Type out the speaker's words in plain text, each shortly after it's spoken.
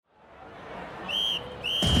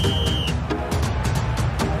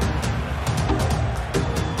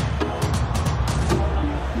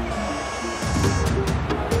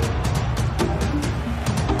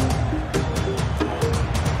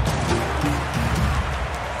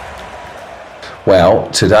Well,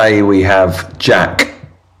 today we have Jack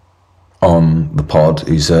on the pod,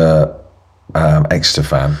 who's a Exeter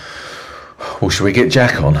fan. Well, should we get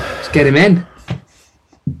Jack on? Let's get him in.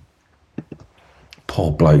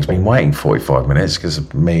 Poor bloke's been waiting 45 minutes because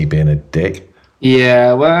of me being a dick.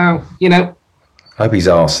 Yeah, well, you know. Hope he's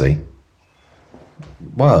arsey.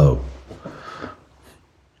 Whoa.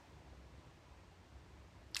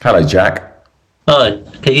 Hello, Jack. Hi,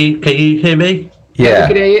 can you hear me? Yeah, We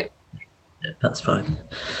can hear you. Yeah, that's fine.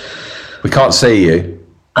 we can't see you.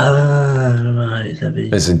 Right, let me...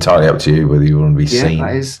 It's entirely up to you whether you want to be Yeah, seen.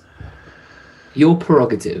 that is your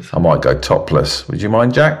prerogative. I might go topless. Would you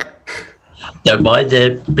mind, Jack? Don't mind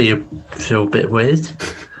it feel a bit weird.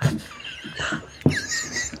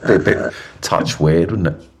 Be a bit touch weird, wouldn't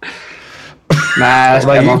it? Nah, let's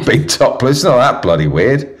Although get him you've on. been topless, not that bloody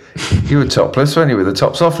weird. You were topless, weren't you, with the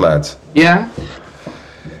tops off, lads? Yeah.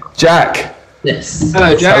 Jack.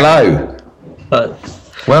 Hello, Jack. Hello.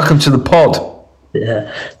 Welcome to the pod.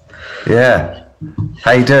 Yeah. Yeah.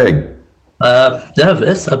 How you doing?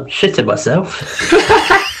 Nervous. I'm shitting myself.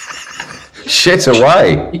 Shit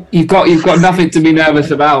away. You've got nothing to be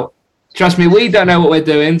nervous about. Trust me, we don't know what we're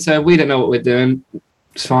doing, so we don't know what we're doing.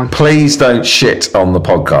 It's fine. Please don't shit on the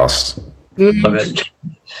podcast.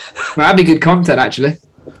 That'd be good content, actually.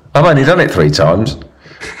 I've only done it 3 times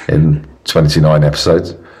in 29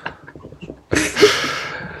 episodes.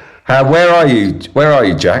 Where are you? Where are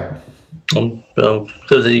you, Jack? I'm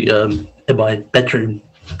in my bedroom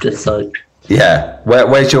this side. Yeah.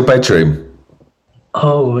 Where's your bedroom?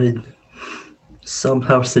 Oh, in some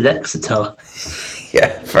house in Exeter. Yeah,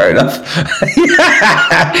 fair enough.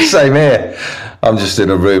 Same here. I'm just in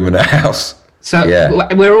a room in a house. So Yeah.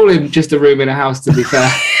 we're all in just a room in a house, to be fair.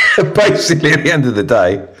 Basically, at the end of the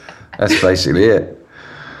day, that's basically it.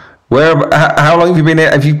 How long have you been here?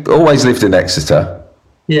 Have you always lived in Exeter?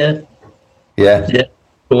 Yeah. Yeah. Yeah.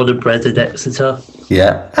 Born and bred in Exeter.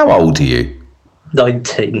 Yeah. How old are you?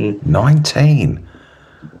 19. 19.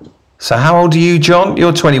 So how old are you, John?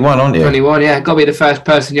 You're 21, aren't you? 21, yeah. Got to be the first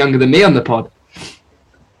person younger than me on the pod.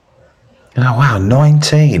 Oh, wow,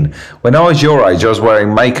 19. When I was your age, I was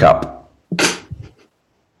wearing makeup.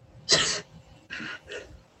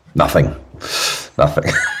 Nothing.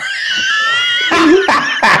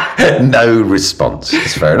 No response.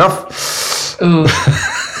 It's fair enough. Oh,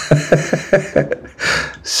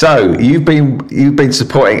 So you've been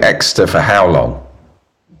supporting Exeter for how long?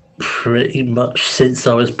 Pretty much since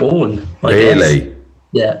I was born. I Really? guess.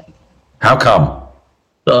 Yeah. How come?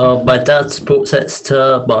 My dad supports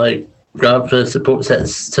Exeter. My grandfather supports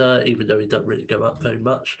Exeter, even though he doesn't really go up very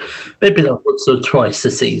much. Maybe like once or twice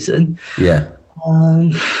a season. Yeah.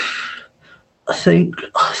 I think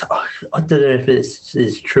I don't know if this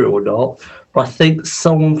is true or not, but I think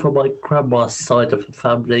someone from my grandma's side of the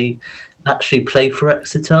family actually played for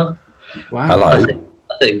Exeter. wow. Hello.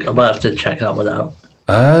 I think I might have to check that one out.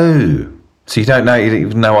 Oh. So you don't know?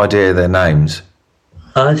 You've no idea their names?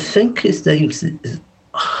 I think his name's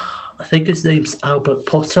Albert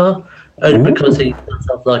Potter, only because he does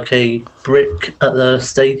have like a brick at the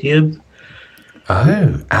stadium.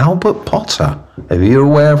 Oh, Albert Potter. Are you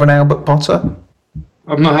aware of an Albert Potter?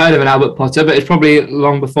 I've not heard of an Albert Potter, but it's probably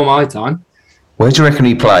long before my time. Where do you reckon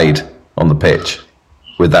he played on the pitch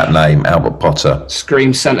with that name, Albert Potter?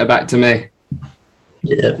 Screams centre back to me.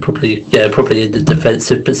 Yeah, probably in the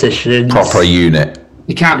defensive position. Proper unit.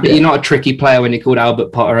 You can't be. Yeah. You're not a tricky player when you're called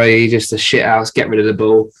Albert Potter. Are you? You're just a shit house. Get rid of the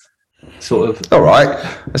ball. Sort of. All right.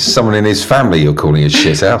 That's someone in his family you're calling a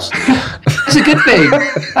shit house. That's a good thing.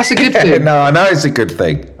 That's a good thing. No, I know it's a good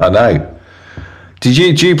thing. I know. Do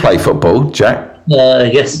you play football, Jack?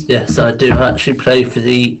 Yes, I do actually play for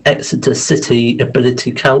the Exeter City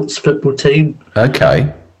Ability Counts football team.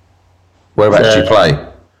 Okay. Whereabouts do you play?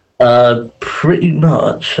 Pretty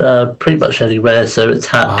much anywhere. So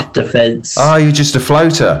attack, defence. Oh, you're just a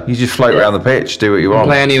floater. You just float around the pitch, do what you want.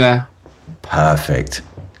 Play anywhere. Perfect.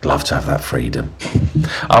 Love to have that freedom.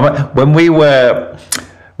 When we were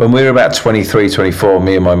about 23, 24,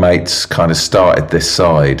 me and my mates kind of started this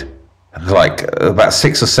side. Like about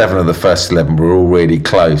 6 or 7 of the first 11 were all really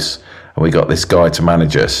close, and we got this guy to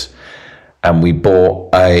manage us, and we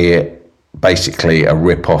bought basically a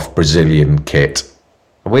rip-off Brazilian kit.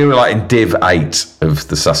 We were like in Div 8 of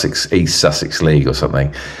the East Sussex League or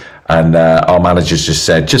something, and our managers just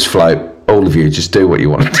said, "Just float, all of you, just do what you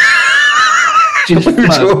want." Just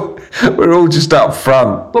float. We're all just up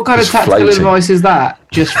front. What kind of just tactical floating. advice is that?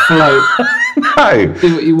 Just float. No,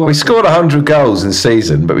 Do what you want. we scored 100 goals in the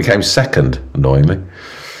season, but we came second, annoyingly.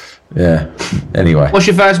 Yeah. Anyway, What's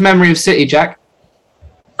your first memory of City, Jack?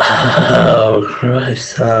 Oh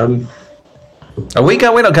Christ!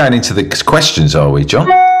 We're not going into the questions, are we, John?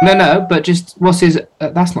 No, but just what's his...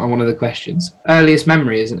 that's not one of the questions. Earliest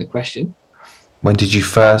memory isn't a question. When did you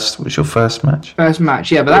first... What was your first match? First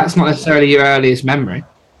match, yeah, but that's not necessarily your earliest memory.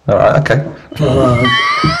 All right, okay.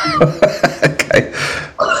 Okay.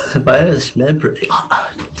 My earliest memory,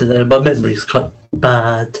 I don't know, my memory's quite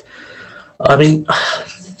bad. I mean,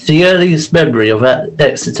 the earliest memory of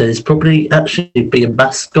Exeter is probably actually being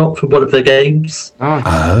mascot for one of the games.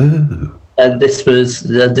 Oh. And this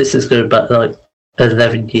is going back like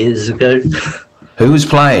 11 years ago. Who was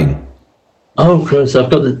playing? Oh, Chris, I've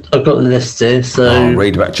got the list here. So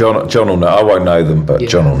read about John. John will know. I won't know them, but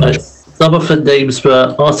John will know. Some of the names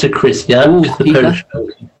were Arthur Christian, the Polish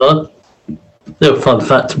goalkeeper. Little fun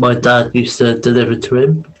fact: my dad used to deliver to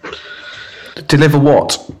him. Deliver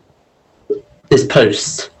what? His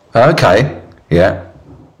post. Okay. Yeah.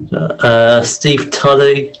 Steve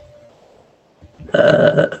Tully.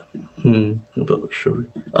 I'm not sure.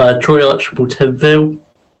 Troy Archibald Tenville.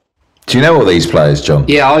 Do you know all these players, John?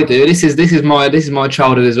 Yeah, I do. This is my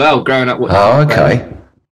childhood as well. Growing up. Oh, okay.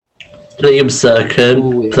 Liam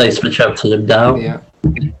Serkin plays for Cheltenham now. Yeah.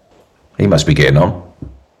 He must be getting on.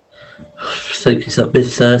 I think he's up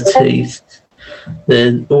mid-30s.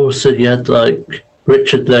 Then also you had like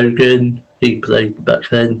Richard Logan. He played back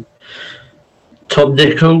then. Tom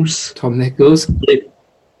Nichols. I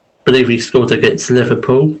believe he scored against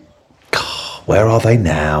Liverpool. God, where are they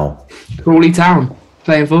now? Crawley Town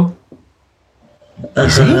playing for.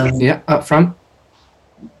 Is he? Yeah, up front.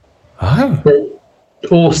 Oh.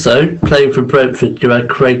 Also playing for Brentford, you had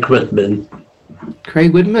Craig Woodman.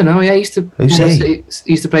 Craig Woodman. Oh yeah, he used to. Who's he?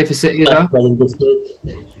 Used to play for City as well.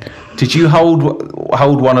 Did you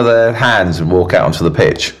hold one of their hands and walk out onto the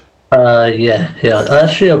pitch? Yeah.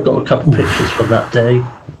 Actually, I've got a couple of pictures from that day.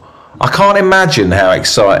 I can't imagine how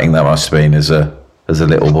exciting that must have been as a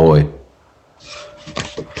little boy.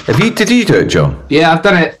 Did you do it, John? Yeah, I've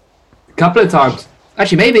done it a couple of times.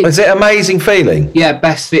 Actually, maybe. Is it an amazing feeling? Yeah,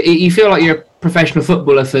 best. You feel like you're a professional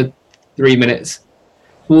footballer for 3 minutes.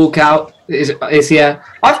 Walk out. It's yeah.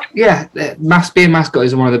 Being mascot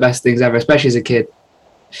is one of the best things ever, especially as a kid.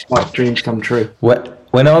 Like dreams come true.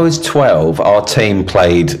 When I was 12, our team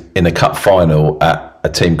played in a cup final at a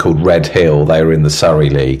team called Red Hill. They were in the Surrey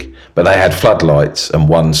League, but they had floodlights and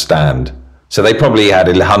one stand. So they probably had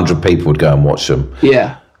 100 people would go and watch them.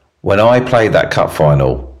 Yeah. When I played that cup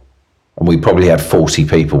final, and we probably had 40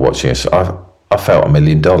 people watching us, I felt $1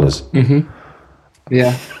 million. Mm-hmm.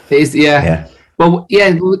 Yeah. It is, yeah. Well,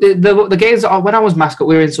 yeah, the games, when I was mascot,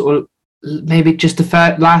 we were in sort of maybe just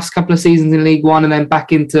the last couple of seasons in League One and then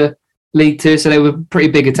back into League Two, so they were pretty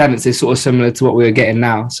big attendances, sort of similar to what we were getting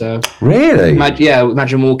now. So really,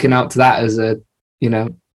 imagine walking out to that as a,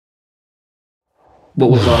 what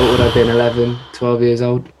would I have been, 11, 12 years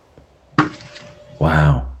old?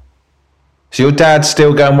 Wow. So your dad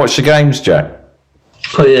still go and watch the games, Jack?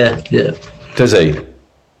 Oh yeah. Does he?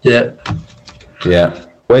 Yeah. Yeah.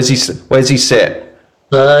 Where's he sit?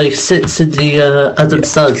 He sits in the Adam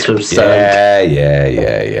Stansfield stand.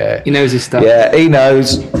 Yeah. He knows his stuff. Yeah, he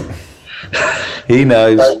knows. He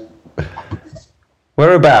knows.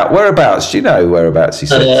 Whereabouts? Do you know whereabouts he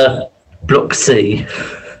sits? Block C.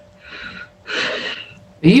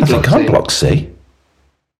 Are you Block C? I'm Block C.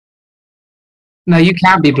 No, you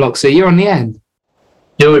can't be Block C. You're on the end.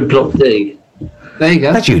 You're in Block D. There you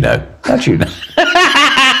go. How'd you know?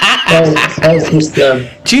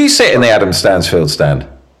 Do you sit in the Adam Stansfield stand?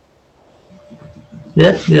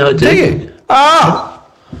 Yeah, I do. Do you? Ah!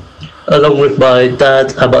 Along with my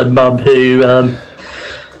dad and my mum, who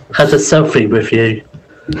had a selfie with you.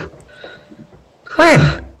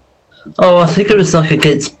 When? Oh, I think it was like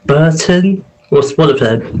against Burton. Or one of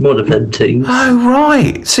them teams. Oh,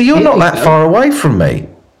 right. So you're not that far away from me.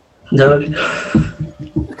 No.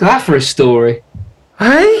 Look at that for a story.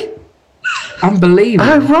 Hey? Unbelievable.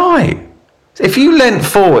 Oh, right. If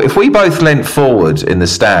we both leant forward in the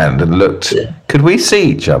stand and looked, could we see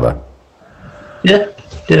each other? Yeah,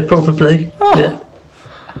 probably. Oh. Yeah.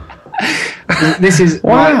 This is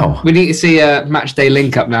wow. Right, we need to see a match day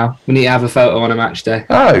link up now. We need to have a photo on a match day.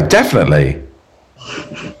 Oh, definitely.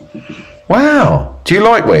 Wow. Do you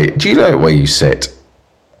like where you sit?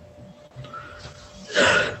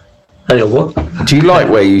 Hang on, what? Do you like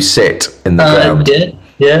where you sit in the ground?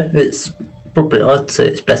 Yeah. It's probably, I'd say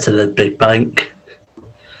it's better than Big Bank.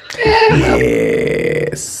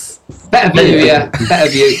 Yes. Better view, yeah. Better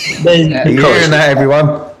view. You're hearing that,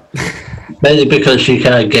 everyone? Mainly because you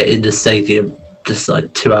can't get in the stadium just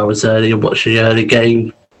like 2 hours early and watch the early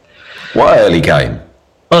game. What early game?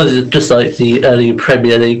 Oh, just like the early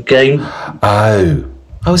Premier League game. Oh,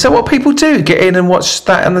 is that what people do? Get in and watch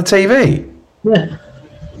that on the TV? Yeah.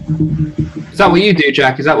 Is that what you do,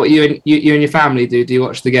 Jack? Is that what you and your family do? Do you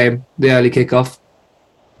watch the game, the early kickoff?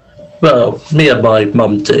 Well, me and my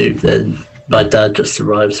mum do. Then my dad just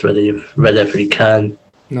arrives whenever he can.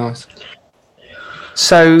 Nice.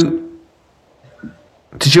 So,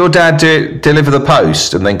 did your dad deliver the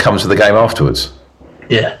post and then come to the game afterwards?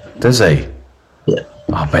 Yeah. Does he? Yeah.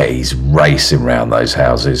 I bet he's racing round those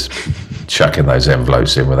houses, chucking those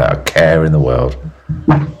envelopes in without a care in the world.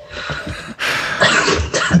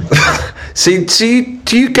 See,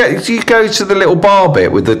 do you go to the little bar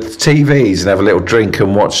bit with the TVs and have a little drink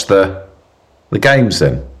and watch the games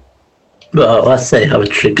then? Well, I say have a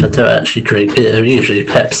drink. I don't actually drink. Usually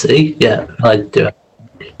Pepsi. Yeah, I do.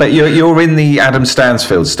 But you're in the Adam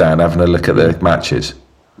Stansfield stand having a look at the matches.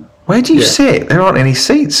 Where do you sit? There aren't any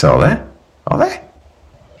seats, are there? Are there?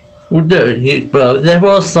 Well, no. Well, there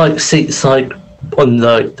was like seats like on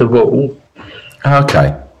like the wall.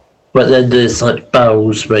 Okay. But then there's like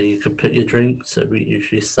barrels where you can put your drinks, so we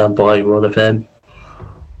usually stand by one of them.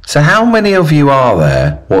 So how many of you are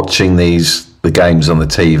there watching the games on the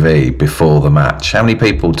TV before the match? How many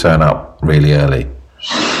people turn up really early?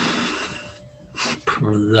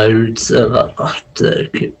 Loads. Don't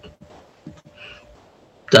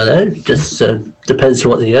know. Just depends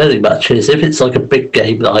what the early match is. If it's like a big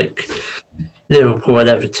game like Liverpool and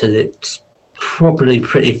Everton, it's probably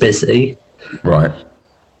pretty busy. Right.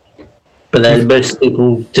 But then most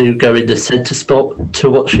people do go in the centre spot to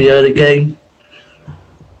watch the early game.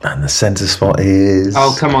 And the centre spot is...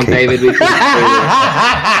 Oh, come on, David.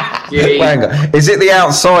 Hang on. Is it the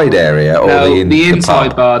outside area or the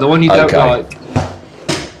inside bar, the one you don't like?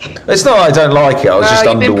 It's not I don't like it, I was just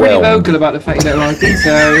underwhelmed. You've been pretty vocal about the fact you don't like it,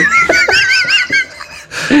 so...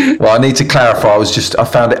 Well, I need to clarify, I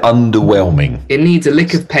found it underwhelming. It needs a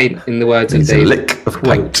lick of paint, in the words of David. A lick of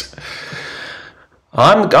paint.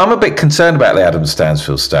 I'm a bit concerned about the Adam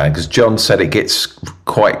Stansfield stand because John said it gets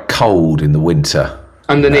quite cold in the winter.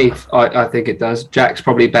 Underneath, I think it does. Jack's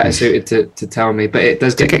probably better suited to tell me, but it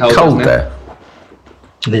does get cold there.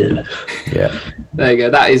 Yeah. There you go.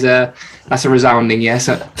 That's a resounding yes.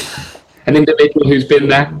 An individual who's been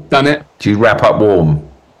there, done it. Do you wrap up warm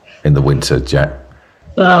in the winter, Jack?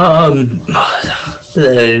 The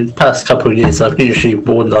past couple of years, I've usually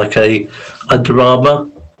worn like a Under Armour,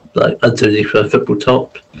 like underneath a football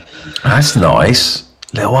top. That's nice.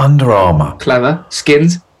 Little Under Armour. Clever.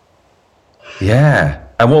 Skins. Yeah.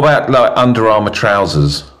 And what about like Under Armour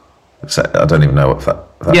trousers? I don't even know what that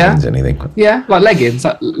means anything. Yeah, like leggings,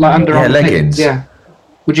 like Under Armour leggings. Yeah.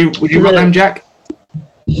 Would you rock them, Jack?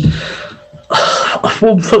 I've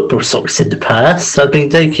worn football socks in the past. I mean,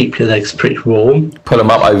 they keep your legs pretty warm. Pull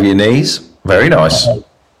them up over your knees. Very nice. No.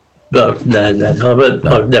 I've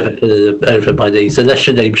never put it over my knees unless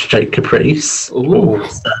your name's Jake Caprice. Ooh.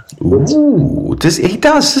 He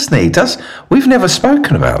does, doesn't he? He does. We've never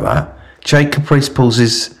spoken about that. Jake Caprice pulls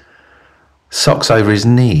his socks over his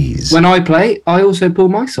knees. When I play, I also pull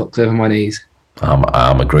my socks over my knees. I'm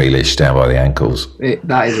a Grealish down by the ankles.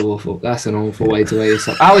 That is awful. That's an awful way to wear your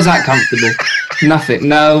socks. How is that comfortable? Nothing.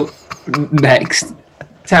 No. Next.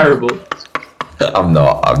 Terrible. I'm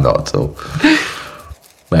not at all.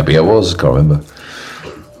 Maybe I was. Can't remember.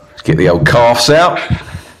 Get the old calves out.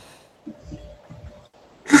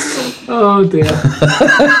 Oh dear.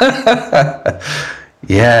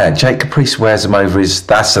 Yeah, Jake Caprice wears them over his...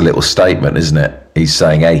 That's a little statement, isn't it? He's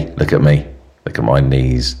saying, hey, look at me. Look at my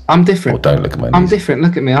knees. I'm different. Or don't look at my knees. I'm different.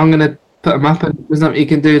 Look at me. I'm going to put them up and there's nothing you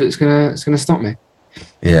can do that's going to stop me.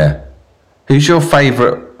 Yeah. Who's your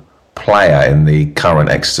favourite player in the current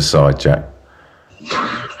Exeter side, Jack?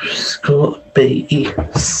 It's got to be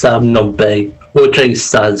Sam Nombe or Jay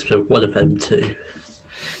Stansfield, one of them two.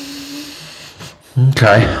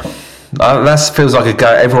 Okay. That feels like a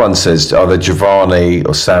go. Everyone says either Giovanni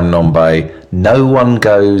or Sam Nombe. No one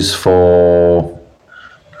goes for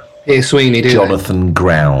Here, Sweeney, Jonathan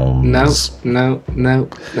Grounds. No. No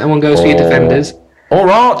one goes for your defenders.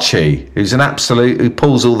 Or Archie, who's an absolute who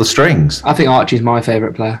pulls all the strings. I think Archie's my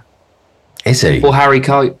favourite player. Is he? Or Harry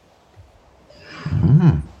Kite.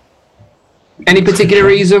 Any particular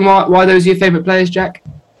reason why those are your favourite players, Jack?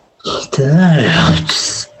 I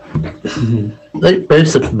don't know. Like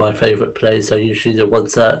most of my favourite players are usually the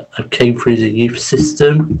ones that came through the youth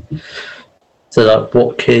system. So like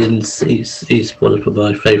Watkins, he's one of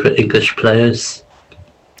my favourite English players.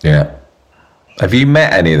 Yeah. Have you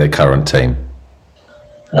met any of the current team?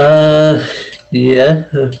 I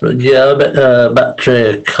met Matt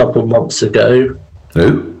J a couple months ago.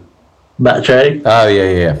 Who? Matt J. Oh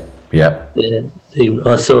yeah.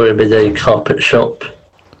 I saw him in a carpet shop.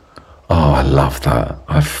 Oh, I love that.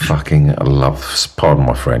 I love, pardon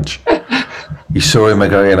my French. You saw him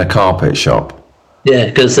go in a carpet shop. Yeah,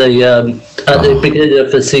 because they at the beginning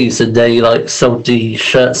of the season they like sold the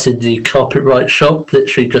shirts in the Carpet shop,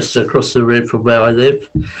 literally just across the road from where I live.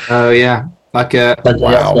 Oh yeah, like a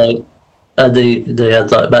and they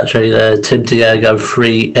had like actually Tim Diego,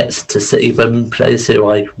 3 Exeter City women players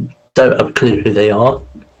who I don't have a clue who they are.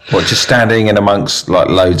 What, just standing in amongst like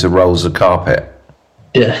loads of rolls of carpet?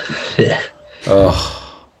 Yeah. Oh.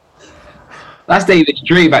 That's David's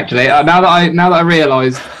dream, actually. Now that I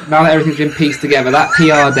realise, now that everything's been pieced together, that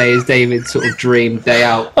PR day is David's sort of dream day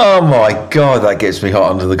out. Oh my God, that gets me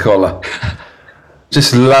hot under the collar.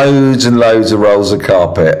 Just loads and loads of rolls of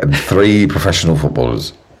carpet and 3 professional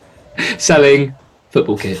footballers. Selling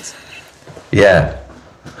football kits. Yeah.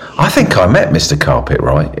 I think I met Mr. Carpet,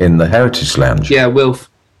 in the Heritage Lounge. Yeah, Wilf.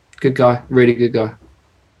 Good guy. Really good guy.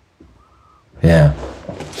 Yeah.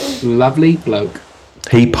 Lovely bloke.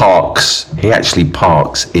 He actually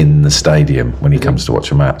parks in the stadium when he comes to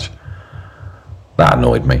watch a match. That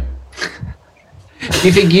annoyed me. Do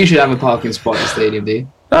you think you should have a parking spot in the stadium, do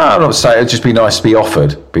you? No, I'm not saying. It'd just be nice to be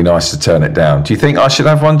offered. Be nice to turn it down. Do you think I should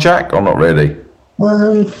have one, Jack, or not really?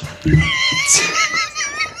 The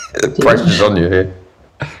pressure's on you here.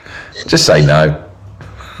 Just say no.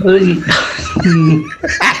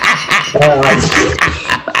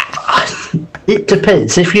 It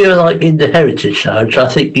depends. If you're like in the Heritage Lounge, I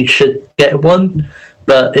think you should get one.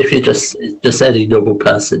 But if you're just any normal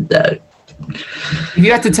person, no. If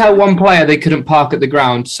you had to tell one player they couldn't park at the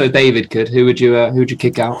ground, so David could, who would you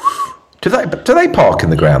kick out? Do they park in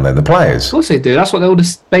the ground then, the players? Of course they do. That's what all the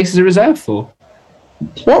spaces are reserved for.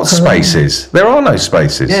 What spaces? There are no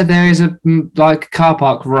spaces. Yeah, there is a car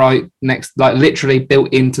park right next, like literally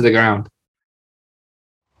built into the ground.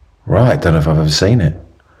 Right, don't know if I've ever seen it.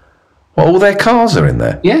 What, all their cars are in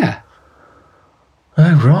there? Yeah.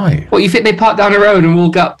 Oh, right. What, you think they park down the road and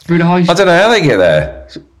walk up through the high street? I don't know how they get there.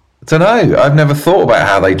 I don't know. I've never thought about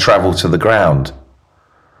how they travel to the ground.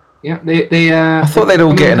 Yeah, I thought they'd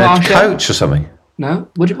all get in a coach or something. No?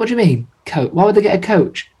 What do you mean? Coach? Why would they get a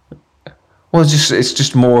coach? Well, it's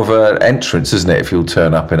just more of an entrance, isn't it, if you'll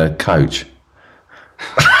turn up in a coach?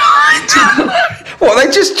 What,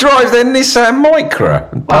 they just drive their Nissan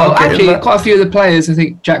Micra? Well, actually, quite a few of the players, I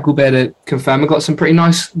think Jack will be able to confirm, have got some pretty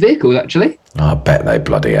nice vehicles, actually. I bet they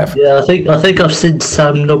bloody have. Yeah, I think I've seen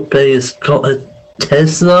Sam Nugby has got a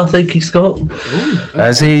Tesla, I think he's got. Ooh, okay.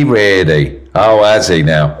 Has he really? Oh, has he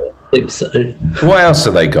now? I think so. What else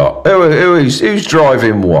have they got? Who's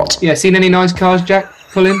driving what? Yeah, seen any nice cars, Jack,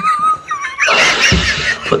 pulling?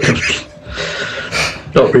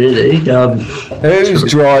 Not really. Who's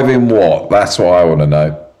driving what? That's what I want to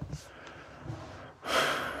know.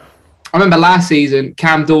 I remember last season,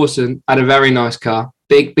 Cam Dawson had a very nice car.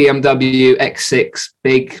 Big BMW X6,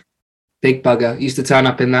 big bugger. Used to turn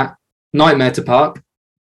up in that. Nightmare to park.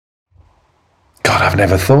 God, I've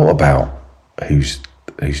never thought about who's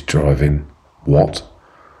driving what.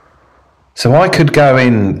 So I could go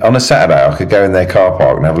in, on a Saturday, I could go in their car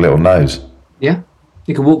park and have a little nose. Yeah,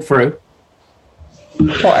 you can walk through.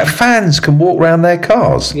 What, fans can walk around their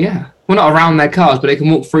cars? Yeah. Well, not around their cars, but they can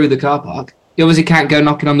walk through the car park. You obviously can't go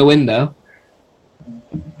knocking on the window.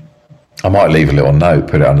 I might leave a little note,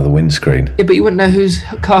 put it under the windscreen. Yeah, but you wouldn't know whose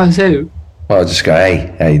car is who. Well, I'll just go,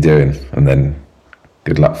 hey, how you doing? And then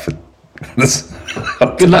good luck for this.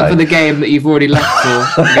 Good luck for the game that you've already left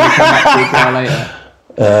for. You're going to come back to your car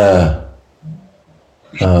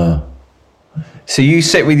later. So you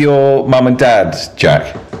sit with your mum and dad,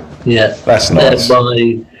 Jack? Yeah. That's nice.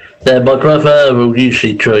 My brother will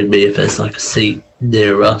usually join me if there's like a seat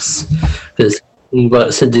near us, because he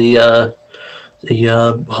works in the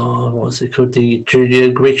what's it called? The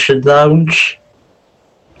Junior Grecian Lounge.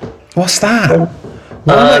 What's that?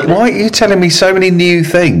 Why are you telling me so many new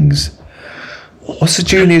things? What's the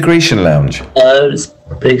Junior Grecian Lounge? It's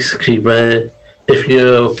basically where if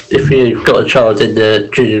you've got a child in the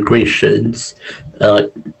Junior Grecians,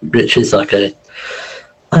 which is like a,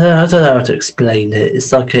 I don't know how to explain it.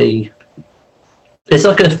 It's like a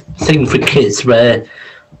thing for kids where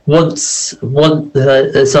it's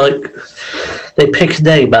like they pick a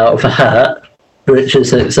name out of a hat, which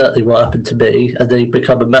is exactly what happened to me, and they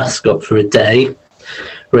become a mascot for a day,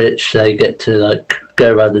 which they get to like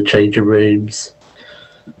go around the changing rooms,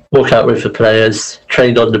 walk out with the players,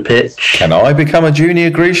 train on the pitch. Can I become a Junior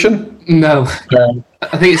Grecian? No.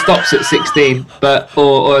 I think it stops at 16, but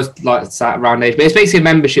or like that around age. But it's basically a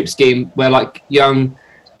membership scheme where like young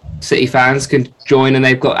City fans can join, and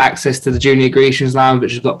they've got access to the Junior Grecians Lounge,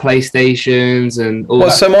 which has got PlayStations and all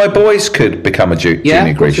that. So my boys could become a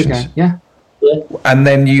Junior Grecians? Yeah. And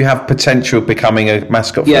then you have potential of becoming a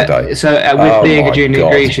mascot for a day? So with being a Junior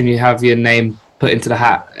Grecian, you have your name put into the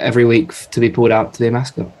hat every week to be pulled out to be a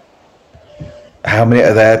mascot. How many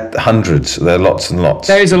are there? Hundreds? Are there lots and lots?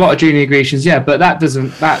 There is a lot of junior Grecians, yeah, but that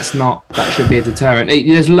should be a deterrent.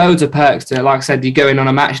 There's loads of perks to it. Like I said, you go in on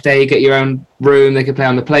a match day, you get your own room, they can play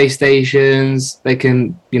on the PlayStations, they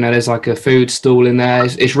can, there's like a food stall in there.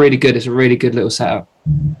 It's really good. It's a really good little setup.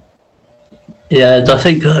 Yeah, and I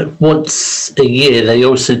think once a year they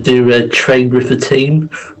also do a train with a team.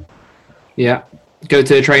 Yeah, go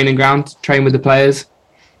to a training ground, train with the players.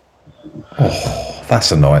 Oh,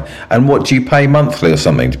 that's annoying. And what, do you pay monthly or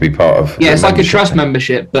something to be part of? Yeah, it's like a trust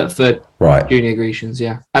membership, but for right. junior Grecians,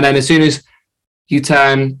 yeah. And then as soon as you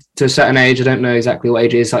turn to a certain age, I don't know exactly what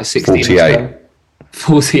age it is, like 16 48. or so.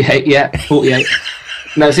 48, yeah, 48.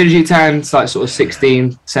 No, as soon as you turn like sort of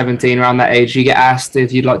 16, 17, around that age, you get asked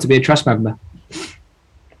if you'd like to be a trust member.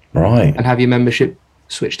 Right. And have your membership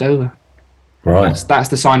switched over. Right. That's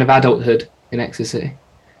the sign of adulthood in Exeter City.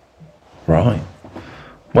 Right.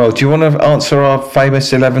 Well, do you want to answer our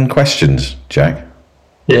famous 11 questions, Jack?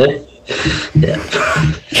 Yeah. Yeah.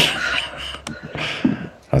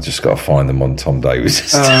 I just got to find them on Tom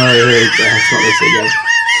Davis. Oh, here we go. It's not this again.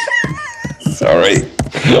 Sorry.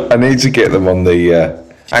 I need to get them on the...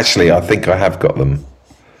 Actually, I think I have got them.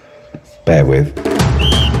 Bear with.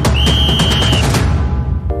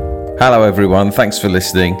 Hello everyone, thanks for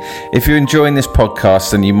listening. If you're enjoying this podcast,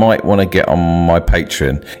 then you might want to get on my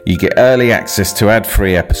Patreon. You get early access to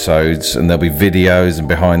ad-free episodes, and there'll be videos and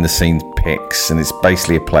behind-the-scenes pics, and it's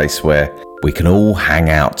basically a place where we can all hang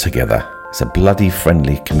out together. It's a bloody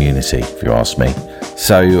friendly community, if you ask me.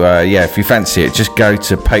 So if you fancy it, just go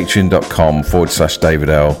to patreon.com/David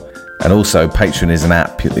L. And also, Patreon is an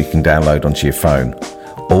app that you can download onto your phone,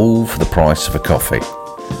 all for the price of a coffee,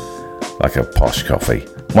 like a posh coffee.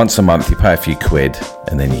 Once a month, you pay a few quid,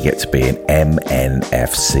 and then you get to be an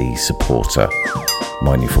MNFC supporter.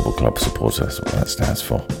 Mind Your Football Club supporter, that's what that stands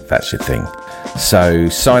for. That's your thing. So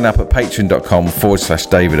sign up at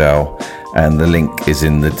patreon.com/David L, and the link is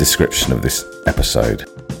in the description of this episode.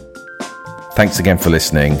 Thanks again for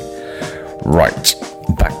listening. Right,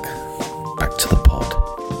 back to the pod.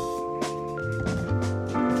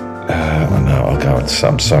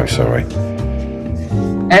 I'm so sorry.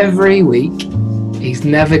 Every week, he's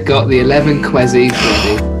never got the 11 Quezzies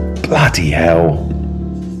ready. Bloody hell.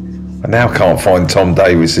 I now can't find Tom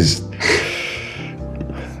Davis's...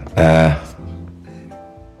 Well,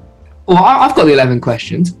 I've got the 11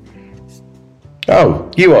 questions. Oh,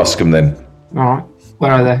 you ask them then. All right.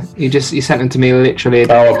 Where are they? You sent them to me literally.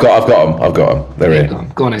 Oh, I've got them. They're here.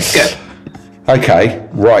 Go on in. Go. Okay.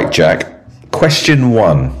 Right, Jack. Question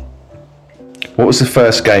 1. What was the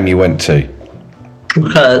first game you went to? I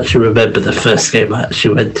can't actually remember the first game I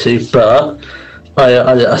actually went to, but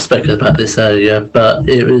I spoke about this earlier, but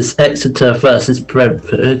it was Exeter versus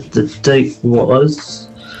Brentford. The date was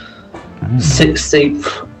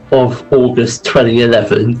 16th of August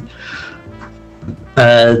 2011.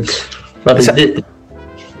 And was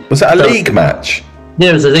that a league match?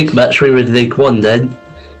 Yeah, it was a league match. We were in League One then.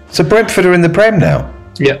 So Brentford are in the Prem now?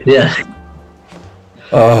 Yeah.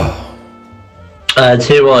 Oh. And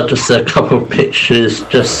here are just a couple of pictures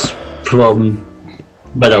just from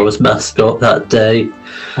when I was mascot that day.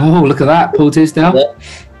 Oh, look at that. Paul Tisdale.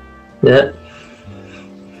 Yeah.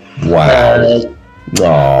 Wow.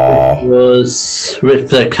 It was with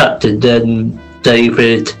the captain then,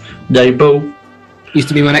 David Noble. Used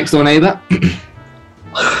to be my next door neighbour.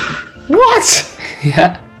 What?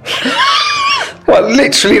 Yeah. What,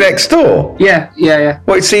 literally next door? Yeah.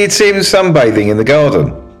 Wait, so you'd see him sunbathing in the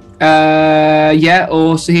garden? Yeah,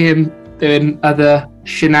 or see him doing other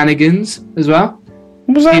shenanigans as well.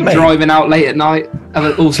 What was that Him mean? driving out late at night,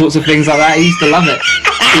 all sorts of things like that. He used to love it.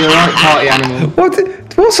 He's a right party animal. What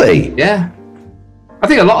was he? Yeah. I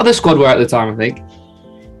think a lot of the squad were at the time, I think.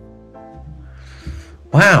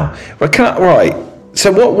 Wow. Right.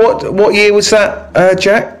 So what year was that,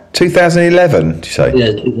 Jack? 2011, did you say?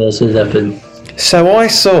 Yeah, 2011. So I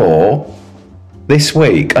saw this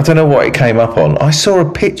week, I don't know what it came up on, I saw a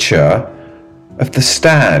picture of the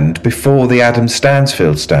stand before the Adam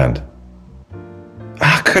Stansfield stand.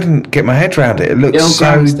 I couldn't get my head around it. It looked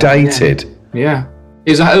so dated. Yeah.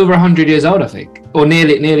 It was over 100 years old, I think. Or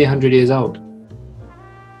nearly 100 years old.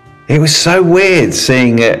 It was so weird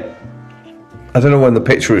seeing it. I don't know when the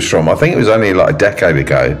picture was from. I think it was only like a decade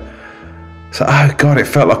ago. So, oh God, it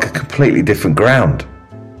felt like a completely different ground.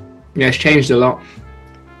 Yeah, it's changed a lot.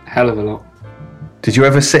 Hell of a lot. Did you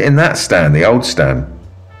ever sit in that stand, the old stand?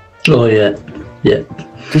 Oh, yeah. Yeah.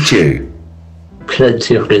 Did you?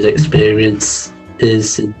 Plenty of good experience. And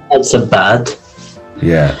some bad.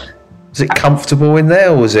 Yeah. Was it comfortable in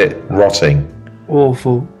there or was it rotting?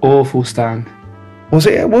 Awful stand. Was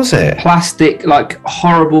it? Was it? Plastic, like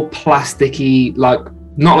horrible plasticky, like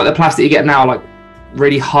not like the plastic you get now, like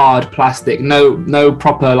really hard plastic. No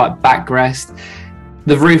proper like backrest.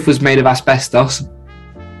 The roof was made of asbestos.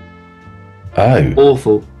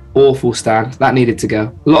 Oh. Awful stand. That needed to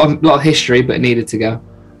go. A lot of history, but it needed to go.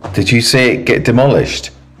 Did you see it get demolished?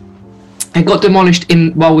 It got demolished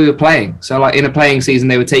while we were playing. So like in a playing season,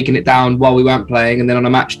 they were taking it down while we weren't playing, and then on a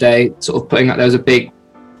match day, sort of putting there was a big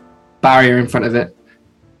barrier in front of it.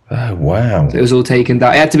 Oh wow! So it was all taken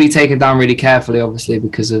down. It had to be taken down really carefully, obviously,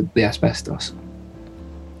 because of the asbestos.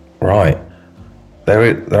 Right. There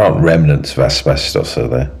aren't remnants of asbestos, are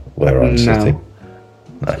there? Where I'm sitting?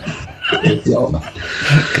 No.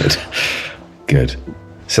 Good.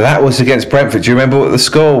 So that was against Brentford. Do you remember what the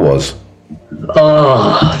score was?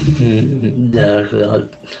 Oh, no.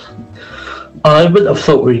 I wouldn't have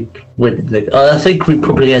thought we'd win it. I think we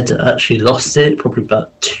probably had actually lost it, probably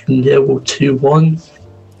about 2-0 or 2-1.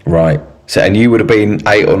 Right. So, and you would have been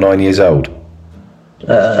 8 or 9 years old? Is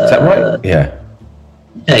that right? Yeah.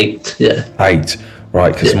 8, yeah. 8.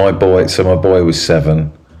 Right, because my boy was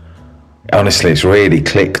 7. Honestly, it's really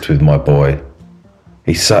clicked with my boy.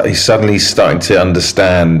 He's suddenly starting to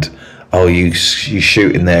understand. Oh, you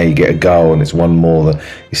shoot in there, you get a goal, and it's one more.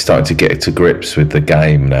 He's starting to get to grips with the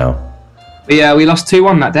game now. Yeah, we lost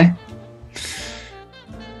 2-1 that day.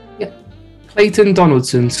 Yeah, Clayton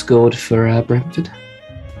Donaldson scored for Brentford.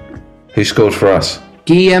 Who scored for us?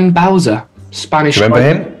 Guillem Bowser, Spanish. Do you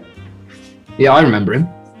remember him? Yeah, I remember him.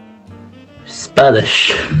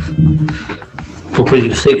 Spanish. Probably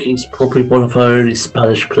think he's probably one of our only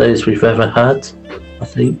Spanish players we've ever had, I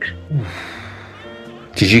think.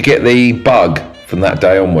 Did you get the bug from that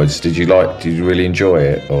day onwards? Did you really enjoy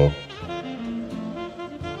it, or?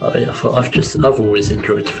 I've always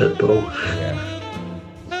enjoyed football. Yeah.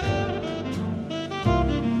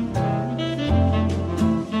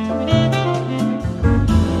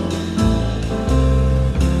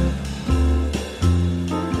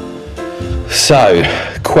 So,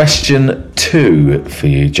 question 2 for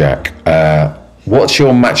you, Jack. What's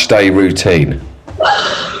your match day routine?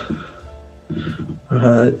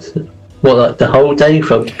 What, like the whole day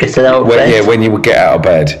from getting out of bed? Yeah, when you would get out of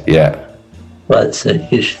bed, yeah. Right, so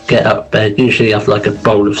you should get out of bed, usually have like a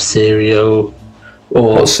bowl of cereal.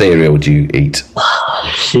 Or what cereal do you eat?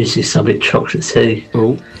 It's usually something chocolatey.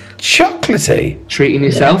 Oh, chocolatey? Treating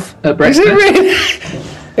yourself at breakfast?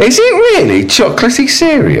 Is it really chocolatey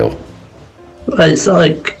cereal? It's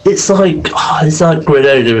like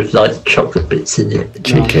granola with like chocolate bits in it.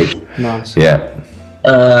 Cheeky. Nice. Yeah.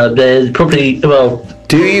 Then probably,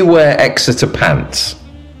 do you wear Exeter pants?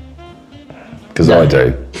 Because no. I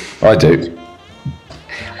do.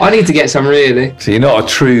 I need to get some, really. So you're not a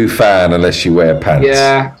true fan unless you wear pants.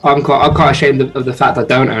 Yeah, I'm quite ashamed of the fact I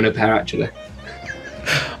don't own a pair, actually.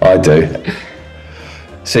 I do.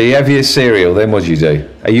 So you have your cereal, then what do you do?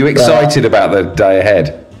 Are you excited about the day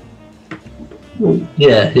ahead?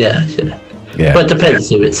 Yeah. But it depends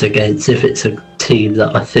who it's against. If it's a team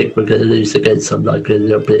that I think we're going to lose against, I'm like a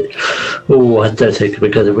little bit, I don't think we're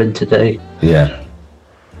going to win today. Yeah.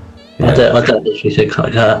 I don't actually think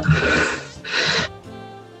like that.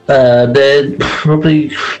 Then probably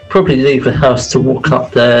leave the house to walk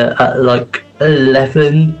up there at like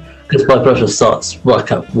 11, because my brother starts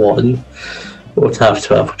work at 1, or to have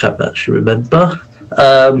 12, I can't actually remember.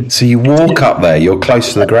 So you walk up there, you're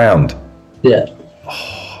close to the ground? Yeah.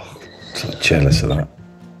 Oh, I'm so jealous of that.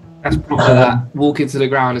 That's proper that. Walking to the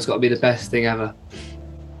ground has got to be the best thing ever.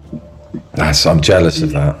 I'm jealous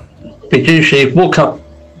of that. We usually walk up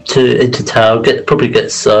into town, probably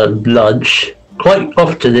get some lunch. Quite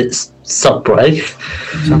often it's Subway.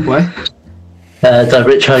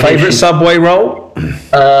 Favourite Subway roll?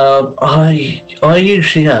 I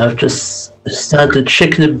usually have just standard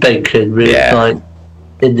chicken and bacon with like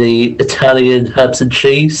in the Italian herbs and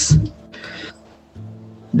cheese.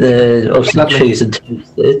 Obviously cheese and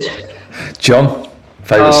toasted. John,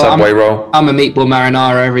 favourite Subway roll? I'm a meatball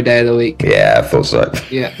marinara every day of the week. Yeah, I thought so.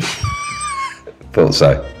 Yeah. Thought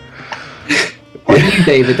so. What are you,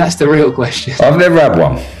 David? That's the real question. I've never had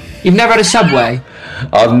one. You've never had a Subway?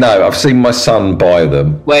 I've seen my son buy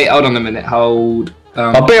them. Wait, hold on a minute. Hold.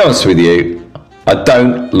 I'll be honest with you. I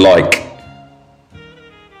don't like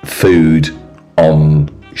food on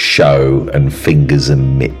show and fingers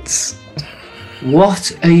and mitts.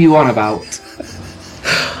 What are you on about?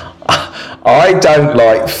 I don't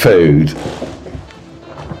like food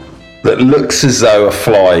that looks as though a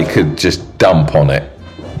fly could just dump on it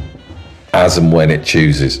as and when it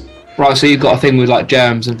chooses. Right, so you've got a thing with like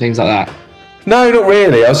germs and things like that? No, not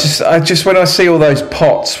really. I just when I see all those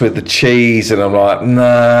pots with the cheese and I'm like,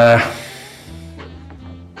 nah.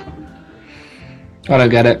 I don't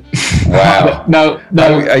get it. Wow. No.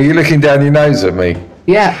 Are you looking down your nose at me?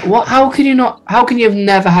 Yeah. What? How can you not? How can you have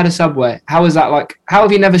never had a Subway? How is that like? How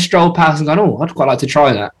have you never strolled past and gone, "Oh, I'd quite like to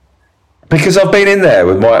try that"? Because I've been in there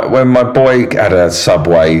when my boy had a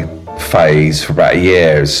Subway phase for about a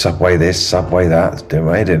year. It was Subway this, Subway that. It's doing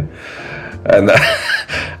my head in. And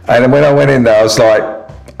and when I went in there, I was like,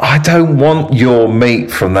 I don't want your meat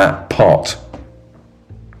from that pot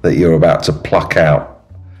that you're about to pluck out.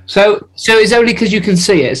 So it's only because you can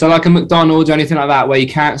see it. So like a McDonald's or anything like that, where you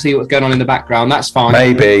can't see what's going on in the background. That's fine.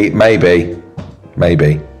 Maybe. Right.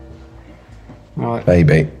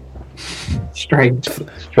 Maybe. Strange.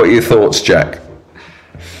 What are your thoughts, Jack?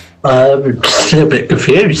 I'm just a little bit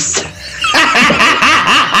confused.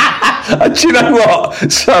 Do you know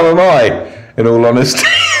what? So am I, in all honesty.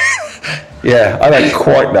 Yeah, I don't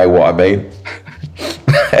quite know what I mean.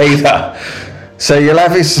 Either. So you'll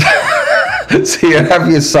have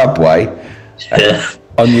your Subway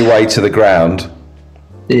on your way to the ground.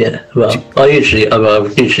 Yeah, well, I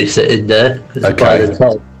usually sit in there. Okay.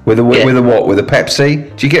 With a what? With a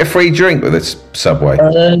Pepsi? Do you get a free drink with a Subway?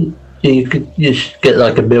 You get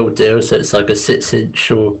like a meal deal, so it's like a 6-inch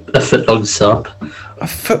or a foot-long sub. A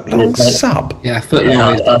foot-long sub? Yeah,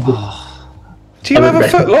 foot-long. Do you have a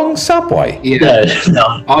foot-long Subway? Yeah.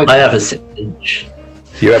 No, I have a 6-inch.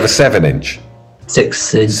 You have a 7-inch?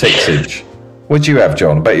 6-inch. 6-inch. What do you have,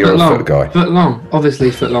 John? I bet you're a foot guy. Foot-long, obviously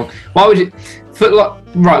foot-long. Why would you... Foot-long...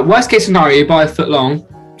 Right, worst case scenario, you buy a foot-long,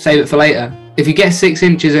 save it for later. If you get 6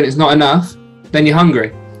 inches and it's not enough, then you're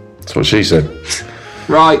hungry. That's what she said.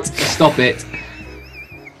 Right, stop it.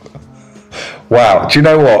 Wow, do you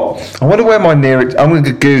know what? I wonder where my nearest... I'm going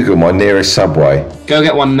to Google my nearest Subway. Go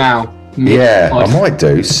get one now. Yeah, I might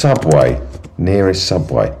do. Subway. Nearest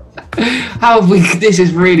Subway. How have we... This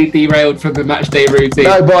is really derailed from the match day routine.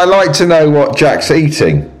 No, but I like to know what Jack's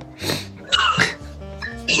eating.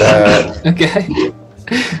 Okay.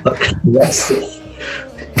 Yes.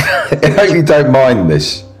 I hope you don't mind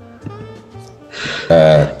this,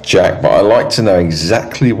 Jack, but I like to know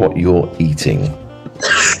exactly what you're eating.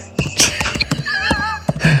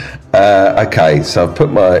 Okay, so I've put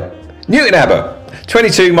my Newton Abbott,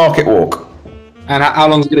 22 Market Walk. And how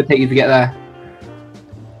long is it going to take you to get there?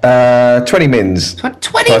 20 mins.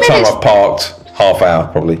 20 By the minutes? time I've parked, half hour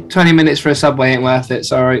probably. 20 minutes for a Subway ain't worth it,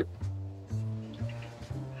 sorry.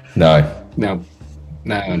 No.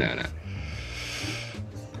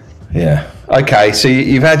 Yeah. Okay, so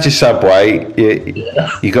you've had your Subway,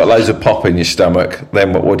 you got loads of pop in your stomach,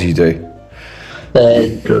 then what do you do?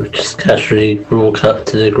 Then just casually walk up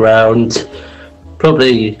to the ground.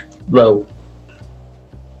 Probably, well,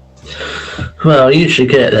 I usually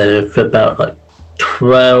get there for about like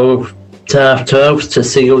 12 to half 12 to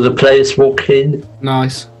see all the players walk in.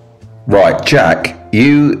 Nice. Right, Jack,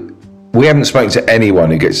 we haven't spoken to anyone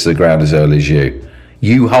who gets to the ground as early as you.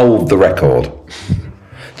 You hold the record.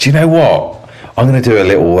 Do you know what? I'm going to do a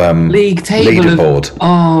little league table leaderboard.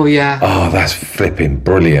 Oh, yeah. Oh, that's flipping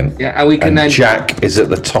brilliant. Yeah, and we can then... Jack is at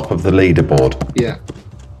the top of the leaderboard. Yeah.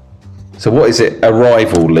 So what is it?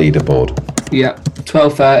 Arrival leaderboard? Yeah,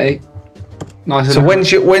 12:30. Nice. So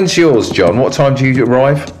when's yours, John? What time do you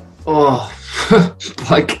arrive? Oh,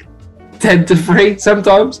 like 10 to 3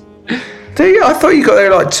 sometimes. Do you? I thought you got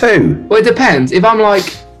there at like 2. Well, it depends. If I'm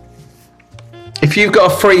like... If you've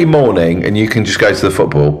got a free morning and you can just go to the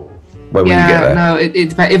football, when will you get there? No, it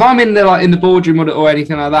depends. If I'm in the boardroom or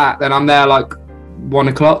anything like that, then I'm there like 1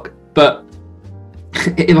 o'clock. But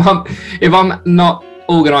if I'm not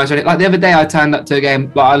organised, like the other day, I turned up to a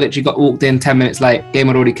game. Like I literally walked in 10 minutes late. Game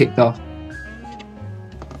had already kicked off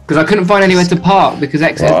because I couldn't find anywhere to park because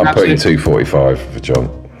Exeter. Right, I'm putting 2:45 for John.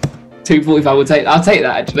 2:45. I'll take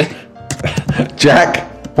that actually. Jack,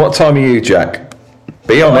 what time are you, Jack?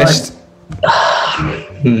 Be honest. I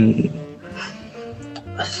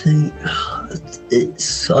think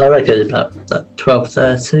I reckon about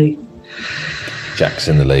 12:30. Jack's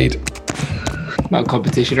in the lead. Not a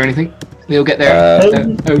competition or anything. We'll get there.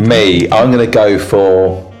 Me, I'm going to go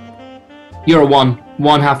for... You're a 1.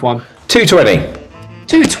 1.5. 2:20.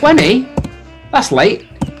 2:20? That's late.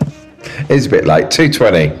 It's a bit late.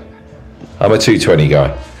 2:20. I'm a 2:20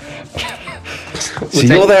 guy. So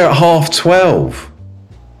you're there at 12:30.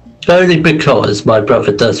 Only because my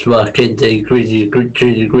brother does work in the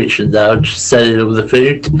junior Grecian lounge selling all the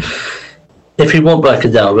food. If he wasn't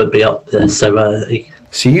working now, I would be up there so early.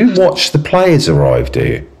 So you watch the players arrive, do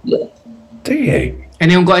you? Yeah. Do you?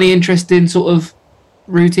 Anyone got any interest in sort of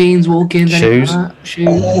routines, walk-ins, shoes?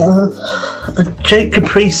 Shoes? Jake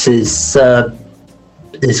Caprice's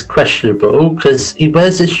is questionable because he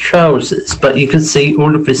wears his trousers, but you can see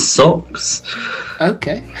all of his socks.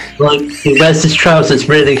 Okay. Like, he wears his trousers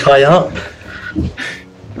really high up.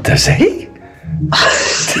 Does he?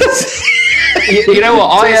 You know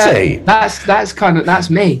what? That's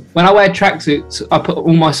me. When I wear tracksuits, I put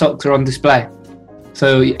all my socks are on display,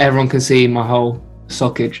 so everyone can see my whole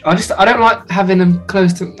sockage. I don't like having them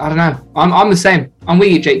close to. I don't know. I'm the same. I'm with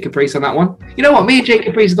you, Jake Caprice, on that one. You know what? Me and Jake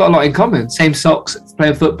Caprice have got a lot in common. Same socks,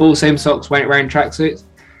 playing football. Same socks, wearing tracksuits.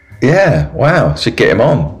 Yeah. Wow. Should get him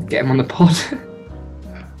on. Get him on the pod.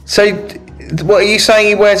 So, what are you saying?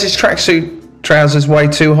 He wears his tracksuit trousers way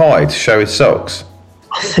too high to show his socks?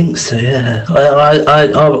 I think so. Yeah.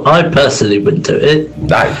 I personally wouldn't do it.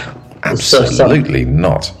 No, absolutely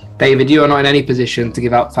not. David, you are not in any position to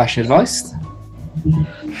give out fashion advice.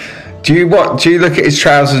 Do you look at his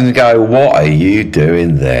trousers and go, "What are you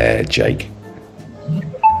doing there, Jake?"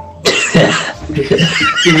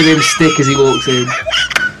 Giving him a stick as he walks in.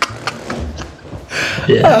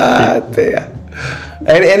 Yeah. Ah, dear.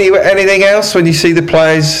 Anything else when you see the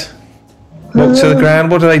players walk to the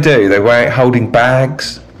ground? What do? They're holding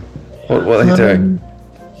bags. What are they doing?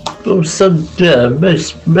 Well,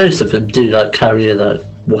 most of them do like carry like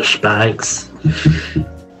wash bags.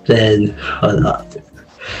 Then I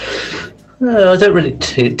don't really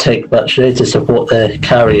take much notice of what they're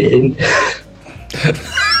carrying.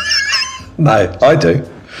 No, I do.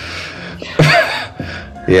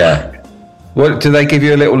 Yeah. What do they give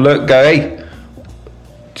you a little look? Go, hey.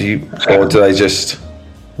 Or do they just?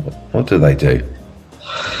 What do they do?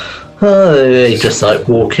 Oh, they just like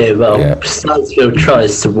walk in. Well, Stansfield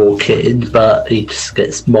tries to walk in, but he just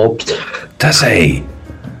gets mobbed. Does he?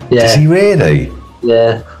 Yeah. Does he really?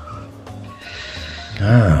 Yeah.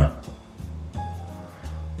 Ah. I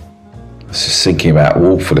was just thinking about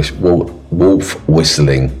wolf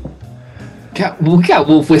whistling. We can't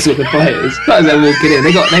wolf whistle the players. As they're walking in,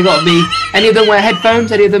 they got to be. Any of them wear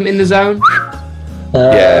headphones? Any of them in the zone?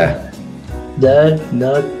 Yeah.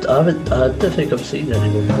 No, I don't think I've seen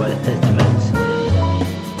anyone wear headphones.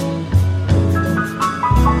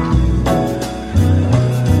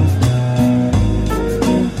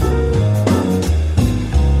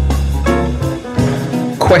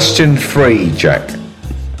 Question 3, Jack.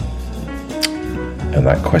 And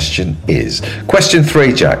that question is... Question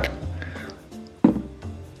 3, Jack.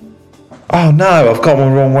 Oh no, I've got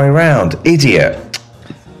one wrong way round. Idiot.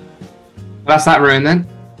 That's that room then.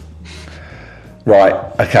 Right,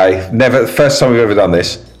 okay. First time we've ever done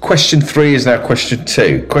this. Question 3 is now question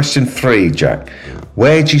 2. Question 3, Jack.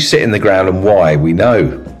 Where do you sit in the ground and why? We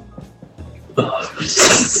know.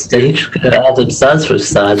 Stage. Adam stands for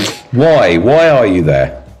stand. Why? Why are you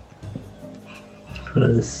there?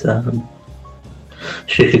 Because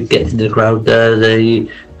she could get in the ground early,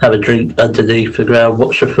 have a drink underneath the ground,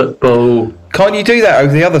 watch the football. Can't you do that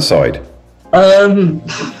over the other side?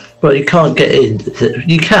 Well, you can't get in.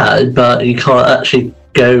 You can, but you can't actually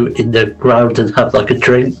go in the ground and have like a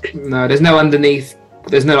drink. No, there's no underneath.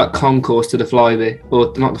 There's no like concourse to the Flyby,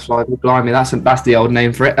 or not the Flyby. Blimey, that's the old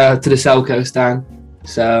name for it. To the Selco stand.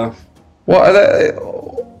 So, what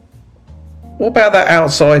about that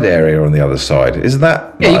outside area on the other side? Isn't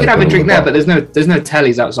that? Yeah, you can have a drink there, but there's no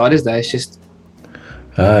tellies outside, is there? It's just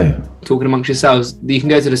talking amongst yourselves. You can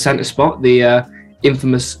go to the centre spot, the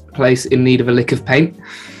infamous place in need of a lick of paint,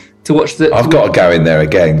 to watch the. I've got to go in there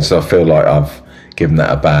again, so I feel like I've given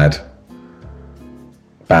that a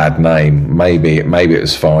bad name. Maybe it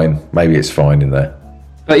was fine. Maybe it's fine in there.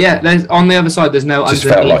 But yeah, on the other side, there's no. Just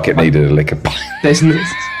felt like it needed a lick of paint.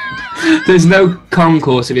 There's no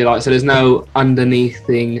concourse, if you like, so there's no underneath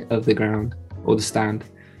thing of the ground or the stand.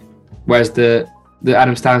 Whereas the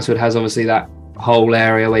Adam Stansfield has obviously that whole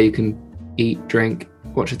area where you can eat, drink,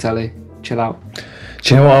 watch a telly, chill out.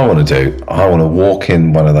 Do you know what I want to do? I want to walk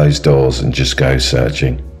in one of those doors and just go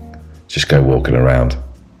searching. Just go walking around.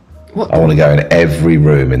 I want to go in every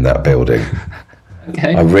room in that building.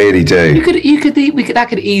 Okay. I really do. That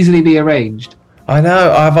could easily be arranged. I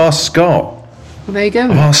know. I've asked Scott. Well, there you go.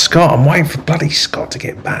 I've asked Scott. I'm waiting for bloody Scott to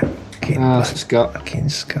get back. Scott. Fucking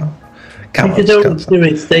Scott. You could always do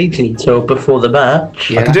a stadium tour before the match.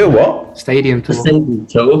 Yeah. I could do a what? Stadium tour. A stadium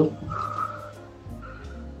tour.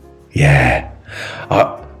 Yeah.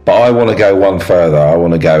 But I want to go one further. I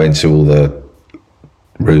want to go into all the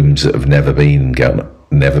rooms that have never been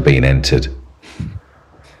entered.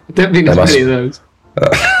 I don't think there's many of those.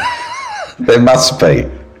 There must be.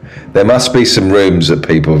 There must be some rooms that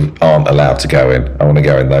people aren't allowed to go in. I want to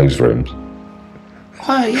go in those rooms.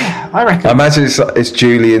 Oh, yeah, I reckon. I imagine it's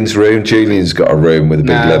Julian's room. Julian's got a room with a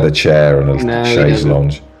big leather chaise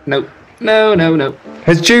lounge. No.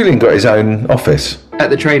 Has Julian got his own office? at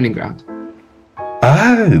the training ground.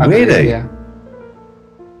 Oh, really? Yeah.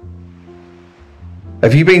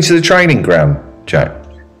 Have you been to the training ground, Jack?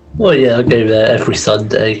 Well, yeah, I go there every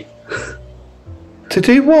Sunday. To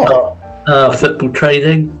do what? Football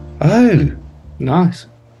training. Oh. Nice.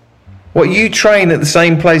 What, you train at the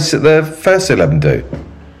same place that the first 11 do?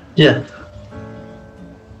 Yeah.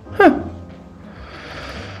 Huh.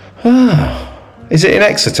 Is it in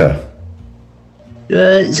Exeter?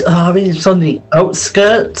 It's on the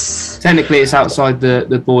outskirts. Technically, it's outside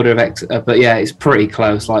the border of Exeter, but yeah, it's pretty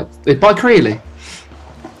close. Like, it's by Creeley.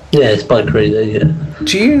 Yeah, it's by Creeley, yeah.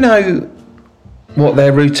 Do you know what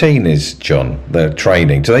their routine is, John? Their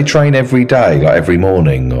training? Do they train every day, like every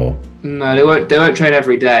morning, or...? No, they won't train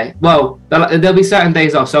every day. Well, there'll be certain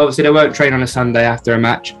days off, so obviously they won't train on a Sunday after a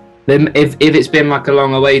match. Then if it's been like a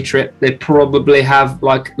long away trip, they probably have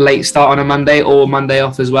like late start on a Monday or Monday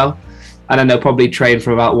off as well. And then they'll probably train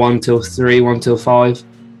from about 1 till 3, 1 till 5.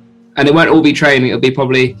 And it won't all be training, it'll be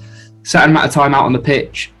probably a certain amount of time out on the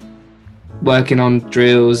pitch, working on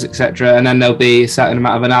drills, etc. And then there'll be a certain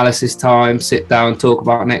amount of analysis time, sit down, talk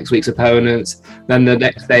about next week's opponents. Then the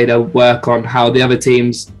next day they'll work on how the other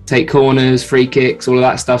teams take corners, free kicks, all of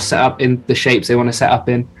that stuff, set up in the shapes they want to set up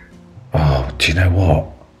in. Oh, do you know what?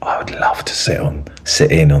 I would love to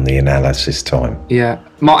sit in on the analysis time. Yeah.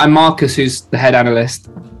 And Marcus, who's the head analyst,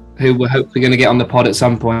 who we're hopefully going to get on the pod at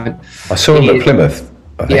some point. I saw him at Plymouth.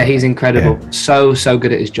 Yeah, he's incredible. Yeah. So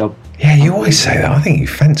good at his job. Yeah, you always say that. I think you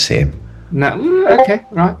fancy him. No, okay,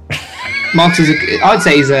 right. Marcus I'd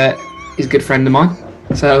say he's a good friend of mine.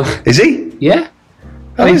 So is he? Yeah.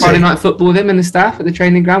 I play Friday night football with him and the staff at the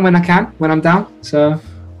training ground when I can, when I'm down. So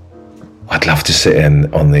I'd love to sit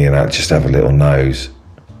in on the just have a little nose.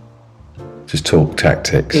 Just talk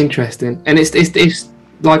tactics. Interesting. And it's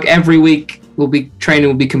like every week training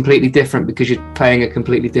will be completely different because you're playing a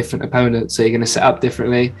completely different opponent, so you're going to set up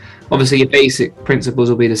differently. Obviously your basic principles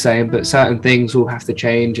will be the same, but certain things will have to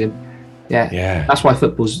change. And yeah. That's why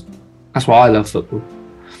I love football.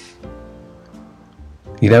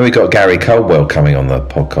 You know, we got Gary Caldwell coming on the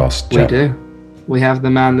podcast, Jack. We do. We have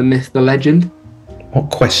the man, the myth, the legend.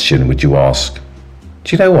 What question would you ask?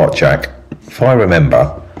 Do you know what, Jack? If I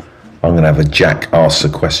remember, I'm going to have a Jack Asks a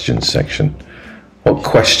Question section. What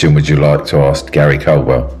question would you like to ask Gary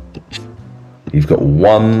Caldwell? You've got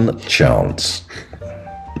one chance.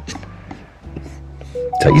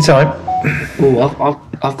 Take your time. Oh,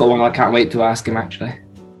 I've got one I can't wait to ask him, actually.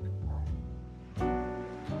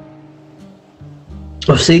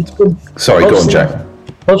 Obviously, sorry, go on, Jack.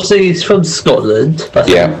 Obviously, he's from Scotland.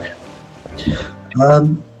 Yeah.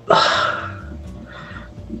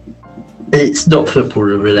 It's not football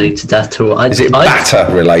related at all. Is it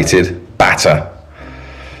batter related? Batter.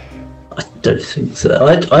 I don't think so.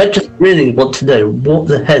 I just really want to know what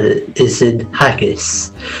the hell is in haggis.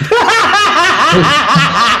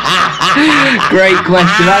 Great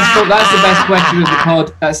question. That's the best question of the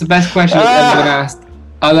pod. That's the best question that's ever been asked.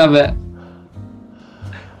 I love it.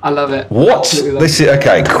 What? This is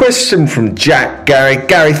okay. Question from Jack.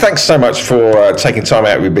 Gary, thanks so much for taking time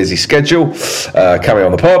out of your busy schedule, coming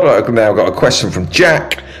on the pod. I've now got a question from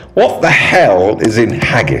Jack. What the hell is in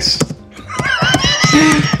haggis?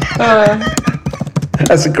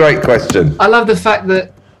 That's a great question. I love the fact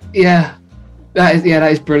that that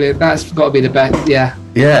is brilliant. That's got to be the best. Yeah.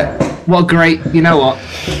 What a great. You know what?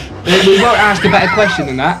 We won't ask a better question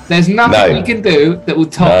than that. There's nothing we can do that will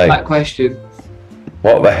top that question.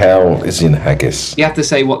 What the hell is in haggis? You have to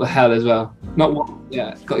say what the hell as well. Not what.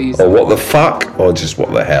 Yeah, got to use. Or what the fuck, or just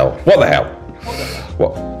what the hell? What the hell?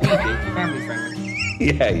 What? Family friendly.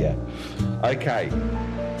 Yeah. Okay.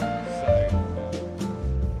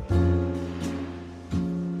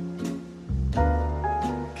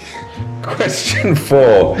 Question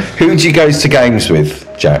 4. Who do you go to games with,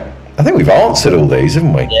 Jack? I think we've answered all these,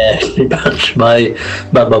 haven't we? Yeah, pretty much. My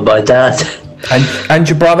mum and my dad. And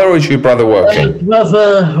your brother, or is your brother working? My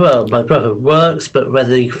brother works, but when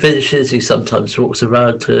he finishes, he sometimes walks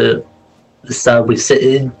around to the stand we sit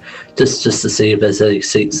in, just to see if there's any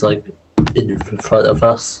seats like in front of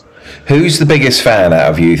us. Who's the biggest fan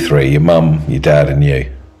out of you three? Your mum, your dad, and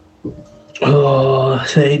you? Oh, I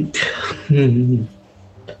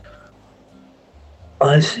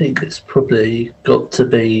think it's probably got to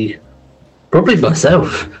be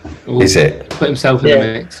myself. Ooh, is it? Put himself in the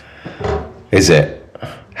mix. Is it?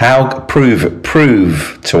 How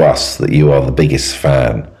prove to us that you are the biggest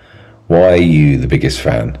fan? Why are you the biggest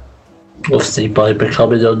fan? Obviously by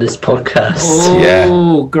becoming on this podcast.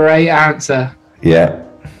 Oh, great answer. Yeah.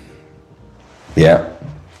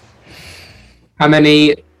 How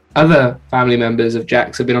many other family members of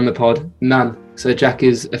Jack's have been on the pod? None. So Jack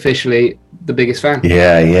is officially the biggest fan.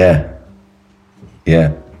 Yeah.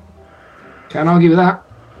 Can't argue with that.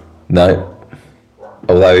 No.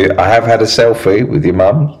 Although I have had a selfie with your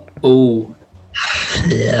mum. Oh.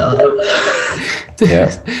 Yeah.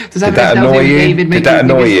 Does Did that annoy you? Did that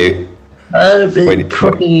annoy you? It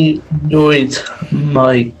probably annoyed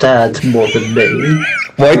my dad more than me.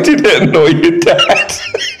 Why did it annoy your dad?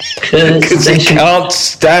 Because he can't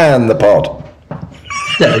stand the pod.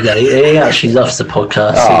 No, he actually loves the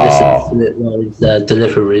podcast. He listens to it while he's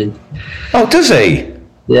delivering. Oh, does he?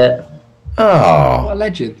 Yeah. Oh. What a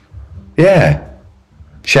legend. Yeah.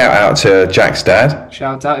 Shout out to Jack's dad.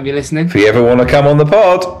 Shout out if you're listening. If you ever want to come on the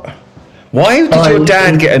pod. Why did your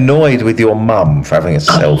dad get annoyed with your mum for having a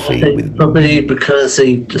selfie with me? Probably because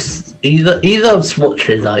he loves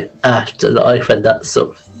watching like Afterlife and that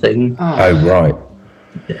sort of thing. Oh, right.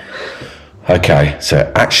 Yeah. Okay,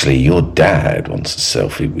 so actually your dad wants a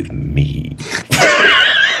selfie with me.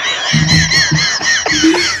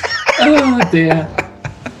 Oh dear.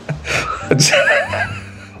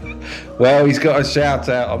 Well, he's got a shout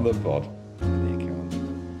out on the pod.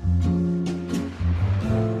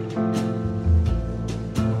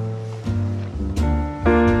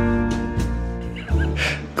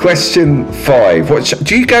 Question 5.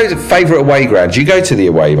 Do you go to favourite away ground? Do you go to the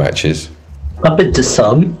away matches? I've been to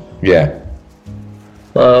some. Yeah.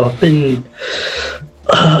 I've been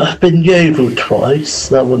Yeovil twice.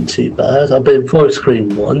 That wasn't too bad. I've been Forest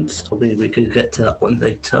Green once. Probably we could get to that one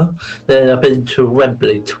later. Then I've been to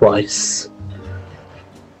Wembley twice.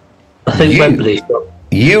 I think Wembley.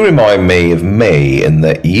 You remind me of me in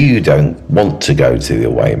that you don't want to go to the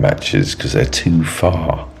away matches because they're too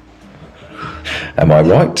far. Am I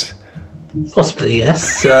right? Possibly,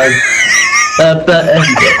 yes. But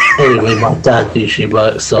anyway, my dad usually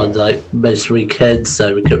works on like most weekends,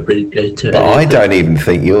 so we couldn't really go to it. But I don't even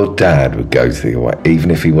think your dad would go to the away,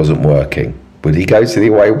 even if he wasn't working. Would he go to the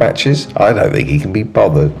away matches? I don't think he can be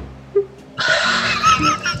bothered.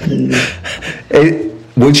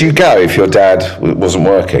 Would you go if your dad wasn't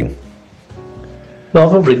working? Well,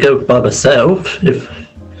 I'd probably go by myself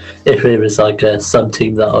if it was like some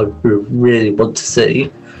team that I really want to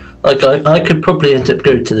see. Like I could probably end up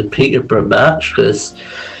going to the Peterborough match because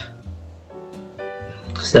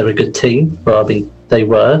they're a good team. Well, I mean, they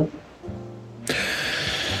were.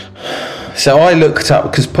 So I looked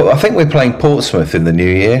up, because I think we're playing Portsmouth in the new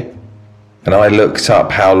year, and I looked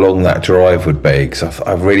up how long that drive would be because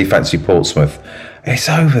I really fancy Portsmouth. It's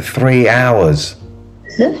over 3 hours.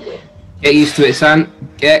 Get used to it, son.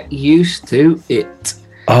 Get used to it.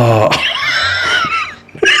 Oh.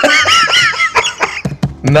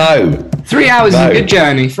 No. 3 hours is a good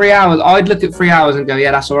journey. 3 hours. I'd look at 3 hours and go,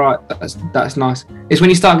 yeah, that's all right. That's nice. It's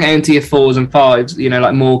when you start getting into your 4s and 5s, you know,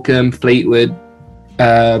 like Morecambe, Fleetwood,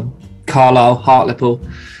 Carlisle, Hartlepool,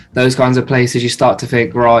 those kinds of places, you start to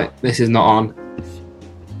think, right, this is not on.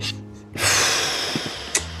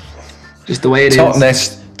 Just the way it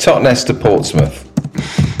is. Totnes to Portsmouth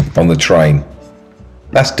on the train.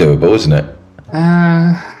 That's doable, isn't it?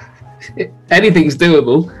 Anything's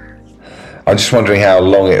doable. I'm just wondering how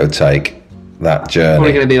long it would take, that journey.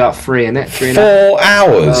 Probably going to be about 3, isn't it? 4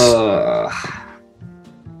 hours.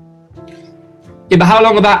 Yeah, but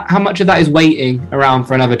how much of that is waiting around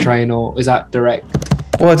for another train, or is that direct?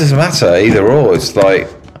 Well, it doesn't matter, either or. It's like,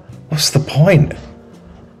 what's the point?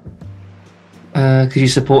 Because you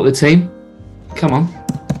support the team? Come on.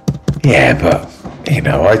 Yeah, but, you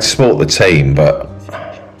know, I support the team, but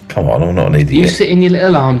come on, I'm not an idiot. You sit in your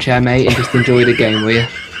little armchair, mate, and just enjoy the game, will you?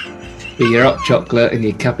 With your hot chocolate and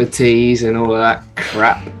your cup of teas and all of that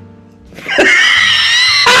crap.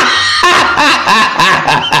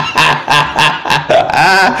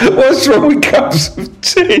 What's wrong with cups of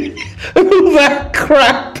tea and all that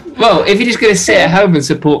crap? Well, if you're just going to sit at home and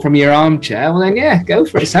support from your armchair, well then, yeah, go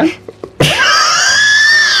for it, son.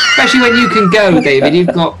 Especially when you can go, David.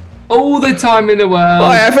 You've got all the time in the world.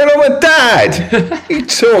 I have it on my dad. What are you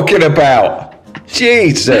talking about?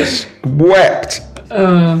 Jesus. Wept.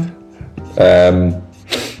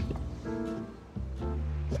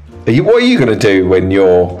 What are you going to do when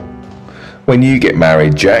you get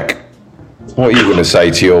married, Jack? What are you going to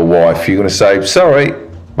say to your wife? You're going to say, sorry,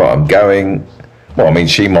 but I'm going. Well, I mean,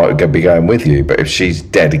 she might be going with you, but if she's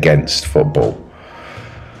dead against football,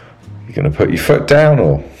 you're going to put your foot down,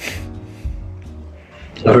 or?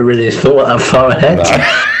 I really thought that far ahead. No.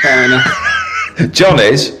 Fair enough. John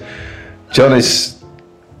is.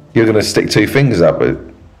 You're going to stick 2 fingers up at.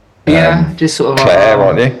 Yeah, just sort of Claire,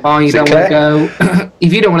 aren't you? Oh, you don't want to go.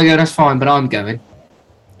 If you don't want to go, that's fine, but I'm going.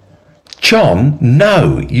 John,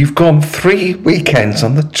 no, you've gone 3 weekends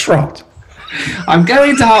on the trot. I'm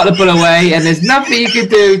going to Hartlepool away, and there's nothing you can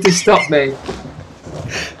do to stop me.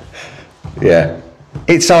 Yeah.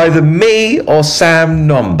 It's either me or Sam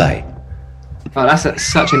Nombe. Oh, that's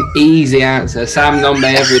such an easy answer. Sam Nombe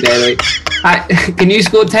every day. Can you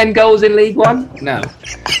score 10 goals in League One? No.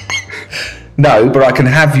 No, but I can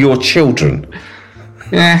have your children.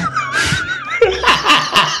 Yeah.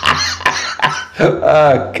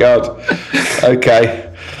 Oh, God. Okay.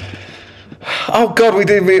 Oh, God, we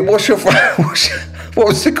didn't... What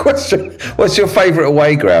was the question? What's your favourite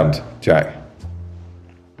away ground, Jack?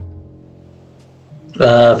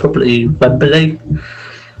 Probably Wembley.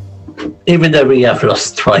 Even though we have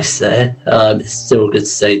lost twice there, it's still a good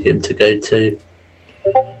stadium to go to.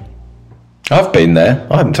 I've been there.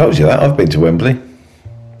 I haven't told you that. I've been to Wembley.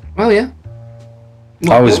 Oh, yeah.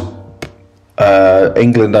 I was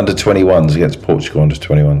England under 21s against Portugal under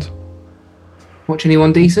 21s. Watch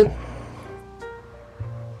anyone decent?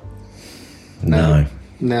 No.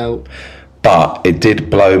 But it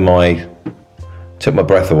did took my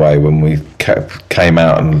breath away when we came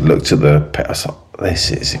out and looked at the pit. I was like,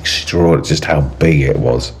 this is extraordinary, just how big it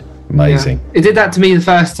was. Amazing. Yeah. It did that to me the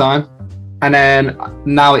first time, and then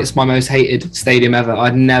now it's my most hated stadium ever.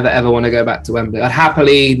 I'd never ever want to go back to Wembley. I'd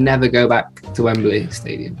happily never go back to Wembley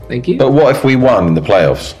Stadium. Thank you. But what if we won in the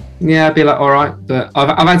playoffs? Yeah, I'd be like, all right. But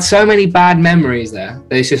I've had so many bad memories there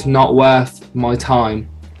that it's just not worth my time.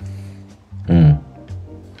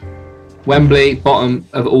 Wembley, bottom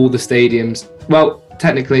of all the stadiums. Well,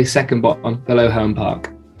 technically second bottom, below Home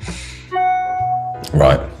Park.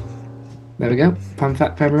 Right. There we go. Fun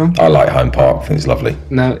fact for everyone. I like Home Park. I think it's lovely.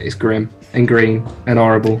 No, it's grim and green and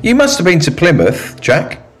horrible. You must have been to Plymouth,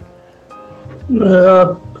 Jack.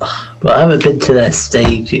 But I haven't been to their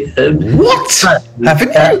stadium. What?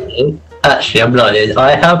 Haven't you? Actually, I'm lying.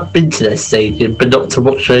 I have been to their stadium, but not to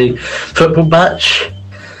watch a football match.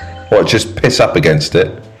 What, just piss up against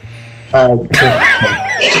it? Well,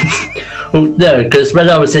 no, because when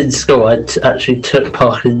I was in school, I actually took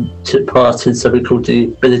part in something called the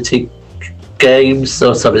Ability Games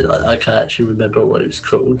or something like that. I can't actually remember what it was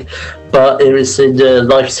called, but it was in the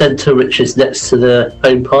Life Centre, which is next to the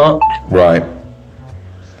Home Park. Right.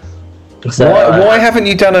 So, why haven't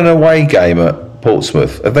you done an away game at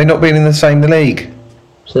Portsmouth? Have they not been in the same league?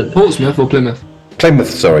 So, Portsmouth or Plymouth?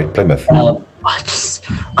 Plymouth.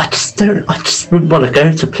 I just wouldn't want to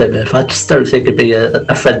go to Plymouth. I just don't think it'd be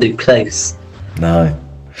a friendly place. No.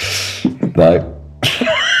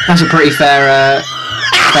 That's a pretty fair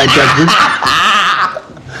judgment.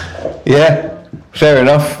 Yeah, fair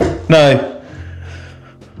enough. No.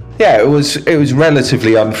 Yeah, it was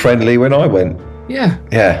relatively unfriendly when I went. Yeah.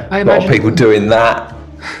 Yeah, a lot of people doing that,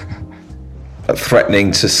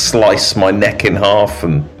 threatening to slice my neck in half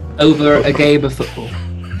and over a game of football.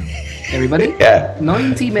 Everybody? Yeah.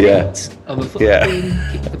 90 minutes of a football game.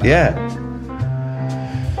 Yeah.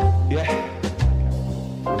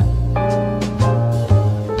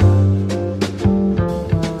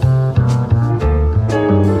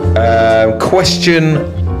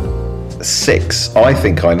 Question 6. I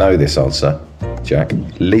think I know this answer, Jack.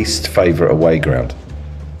 Least favourite away ground?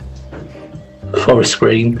 Forest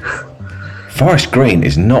Green. Forest Green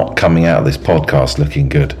is not coming out of this podcast looking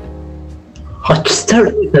good. I just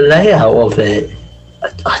don't like the layout of it.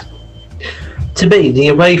 To me, the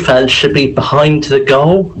away fans should be behind the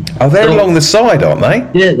goal. Oh, they're along the side, aren't they?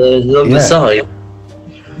 Yeah, they're along the side.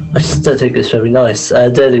 I just don't think it's very nice.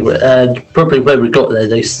 Anyway, probably when we got there,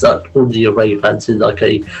 they stuck all the away fans in like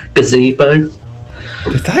a gazebo.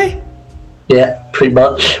 Did they? Yeah, pretty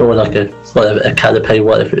much, or like a canopy,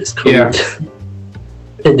 whatever it's called. Yeah.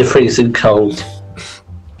 In the freezing cold.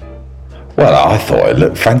 Well, I thought it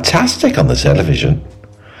looked fantastic on the television.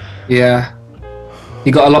 Yeah.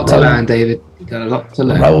 You got a lot to learn, David. You got a lot to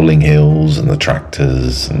learn. Rolling hills and the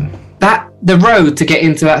tractors and the road to get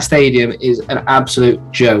into that stadium is an absolute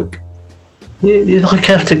joke. You like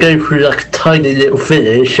have to go through like a tiny little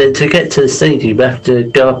village, and to get to the stadium you have to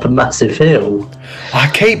go up a massive hill. I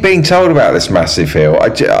keep being told about this massive hill.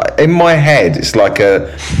 In my head, it's like a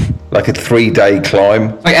 3-day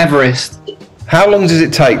climb. Like Everest. How long does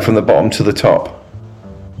it take from the bottom to the top?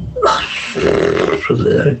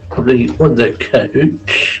 Probably on the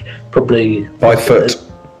coach. Probably by foot.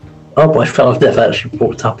 By foot. I've never actually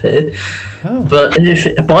walked up it. Oh. But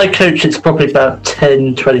by coach, it's probably about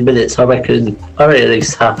 10-20 minutes. I reckon at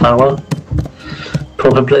least half hour.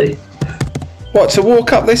 Probably. What, to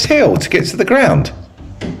walk up this hill to get to the ground?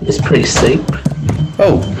 It's pretty steep.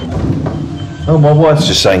 Oh, my wife's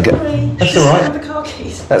just saying it. That's all right.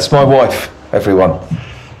 That's my wife, everyone.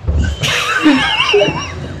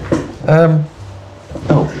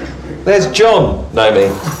 There's John, Naomi.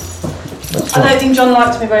 I don't think John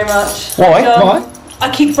likes me very much. Why? John, Why? I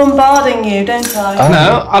keep bombarding you, don't I?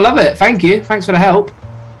 No, I love it. Thank you. Thanks for the help.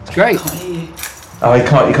 It's great. I can't hear you. Oh, you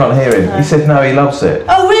can't hear him. No. He said no, he loves it.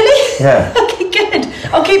 Oh, really? Yeah. Okay, good.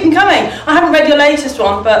 I'll keep them coming. I haven't read your latest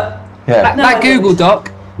one, but Yeah. No, I That Google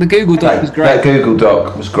Doc, the Google Doc was great. That Google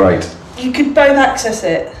Doc was great. you could both access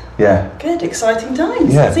it. Yeah. Good, exciting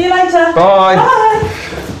times. Yeah. See you later. Bye. Bye.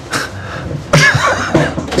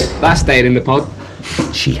 That stayed in the pod.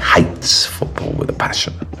 She hates football with a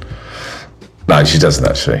passion. No, she doesn't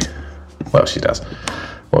actually. Well, she does.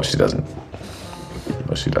 Well, she doesn't.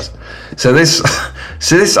 Well, she does. So this.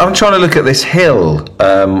 I'm trying to look at this hill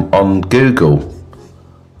on Google.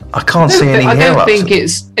 I can't see any hill. I don't up think to-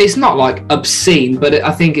 it's not like obscene, but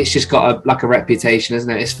I think it's just got a reputation, isn't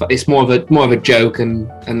it? It's more of a joke and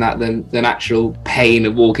that than actual pain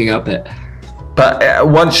of walking up it. But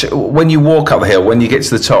when you walk up the hill, when you get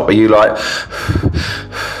to the top, are you like?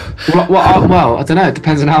 Well, I don't know. It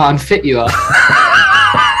depends on how unfit you are.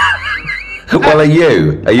 Well, are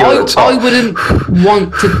you at the top? I wouldn't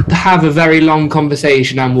want to have a very long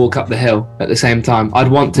conversation and walk up the hill at the same time. I'd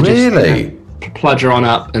want to just Really? pludger on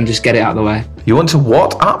up and just get it out of the way. You want to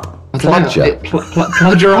what up? I don't know. Pludger.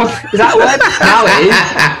 Pludger on? Is that a word? Now it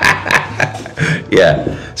is.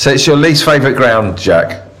 Yeah. So it's your least favourite ground,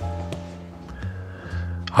 Jack.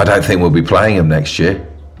 I don't think we'll be playing them next year.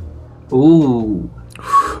 Ooh.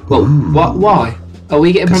 Well, what? Why? Are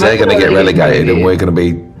we getting Because they're promoted? going to get or are they relegated and getting we're going to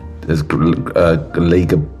be as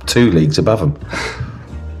two leagues above them.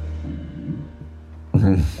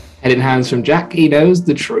 Head in hands from Jack. He knows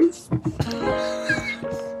the truth.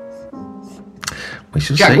 We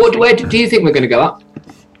shall Jack, see. where do you think we're going to go up?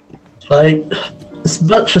 Like, as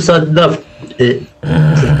much as I'd love it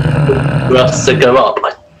for us to go up,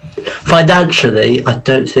 financially, I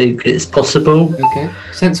don't think it's possible. Okay.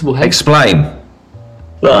 Sensible head. Explain.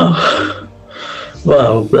 Well,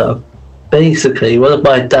 basically, one of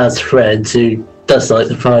my dad's friends who does like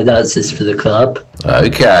the finances for the club.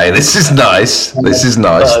 Okay, this is nice. This is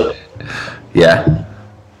nice. Yeah.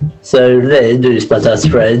 So Lynn, who's my dad's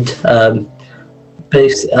friend, my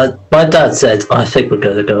dad said, I think we're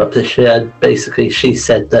going to go up this year. And basically, she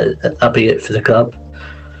said that that'll be it for the club.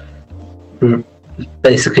 We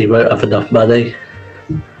basically won't have enough money.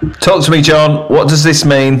 Talk to me, John. What does this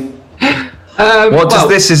mean?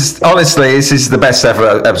 This is honestly, this is the best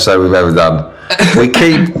episode we've ever done. We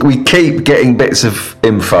keep getting bits of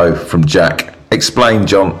info from Jack. Explain,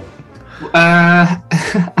 John. I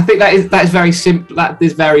think that is very simple. That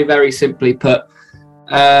is very, very simply put.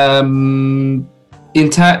 In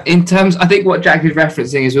terms, I think what Jack is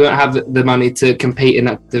referencing is we won't have the money to compete in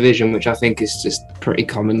that division, which I think is just pretty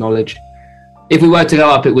common knowledge. If we were to go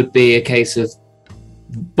up, it would be a case of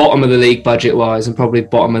bottom of the league budget-wise, and probably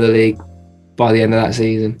bottom of the league by the end of that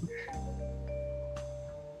season.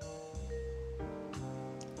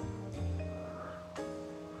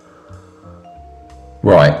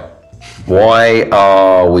 Right. Why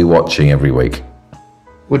are we watching every week?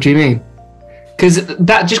 What do you mean? Because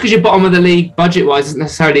you're bottom of the league budget-wise doesn't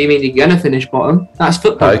necessarily mean you're going to finish bottom. That's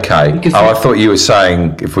football. Okay. I thought you were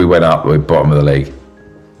saying if we went up, we're bottom of the league.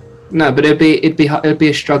 No, but it'd be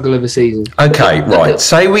a struggle of a season. Okay, right.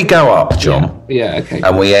 Say we go up, John. Yeah. Okay.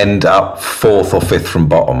 And we end up 4th or 5th from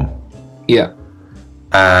bottom. Yeah.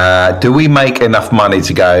 Do we make enough money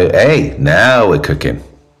to go, hey, now we're cooking?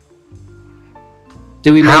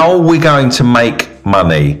 How are we going to make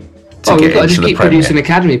money to get we've got to into just the keep Premier? producing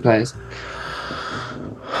academy players.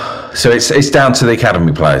 So it's down to the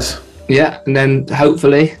academy players. Yeah, and then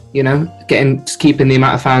hopefully, keeping the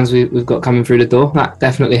amount of fans we've got coming through the door, that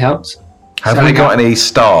definitely helps. Have we got any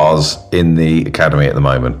stars in the academy at the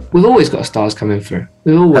moment? We've always got stars coming through.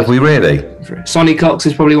 Have we really? Sonny Cox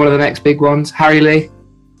is probably one of the next big ones. Harry Lee,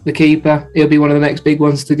 the keeper, he'll be one of the next big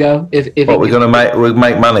ones to go. We'll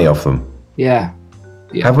make money off them. Yeah.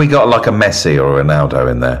 Have we got like a Messi or a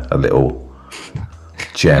Ronaldo in there? A little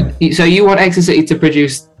gem. So you want Exeter City to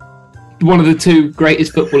produce one of the two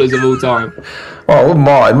greatest footballers of all time? Well, I wouldn't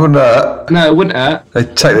mind, wouldn't it? No, it wouldn't hurt. They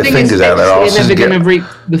take their fingers out of their arses. They're never going to reap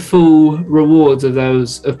the full rewards of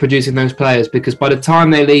producing those players, because by the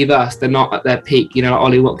time they leave us, they're not at their peak. Like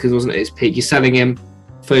Ollie Watkins wasn't at his peak. You're selling him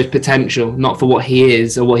for his potential, not for what he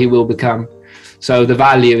is or what he will become. So the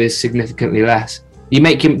value is significantly less. You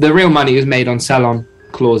make him. The real money is made on sell-on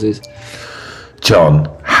clauses.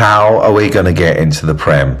 John, how are we going to get into the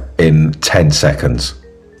Prem in 10 seconds?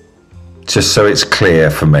 Just so it's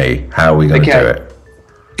clear for me, how are we going to do it?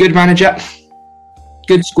 Good manager,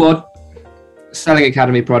 good squad, selling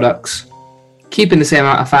academy products, keeping the same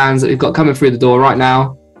amount of fans that we've got coming through the door right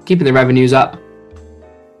now, keeping the revenues up.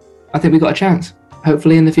 I think we've got a chance,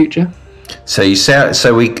 hopefully in the future. So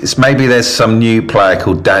maybe there's some new player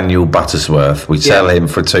called Daniel Buttersworth. We sell him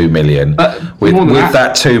for $2 million. With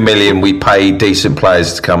that $2 million, we pay decent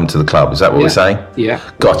players to come to the club. Is that what we're saying? Yeah.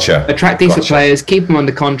 Gotcha. Attract decent players, keep them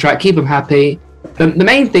under contract, keep them happy. The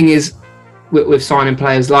main thing is with signing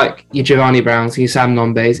players like your Giovanni Browns, your Sam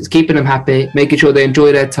Nombes, it's keeping them happy, making sure they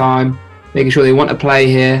enjoy their time, making sure they want to play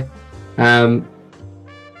here.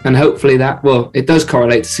 And hopefully it does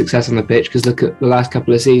correlate to success on the pitch, because look at the last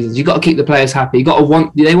couple of seasons. You've got to keep the players happy. They've got to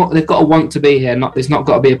want to be here. It's not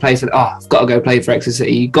got to be a place that, I've got to go play for Exeter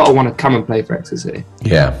City. You've got to want to come and play for Exeter City.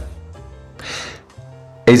 Yeah.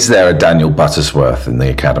 Is there a Daniel Buttersworth in the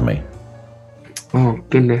academy? Oh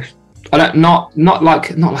goodness. I don't, not like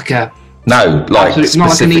a... No, like absolute, not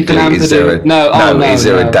like an Ethan Ampadu. Is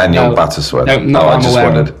there a Daniel Buttersworth? No, I just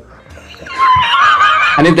wondered.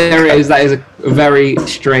 And if there is, that is a very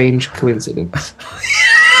strange coincidence.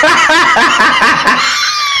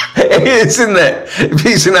 It is, isn't it?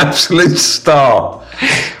 He's an absolute star.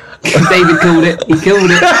 David called it. He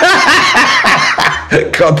killed it.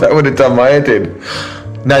 God, that would have done my head in.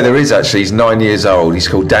 No, there is actually. He's 9 years old. He's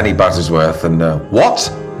called Danny Buttersworth. And what?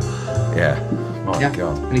 Yeah. My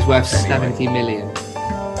God. And he's worth 70 million.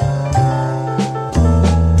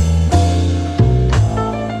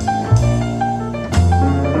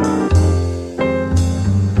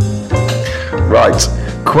 Right.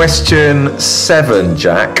 Question 7,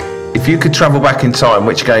 Jack. If you could travel back in time,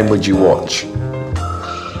 which game would you watch?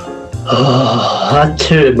 I had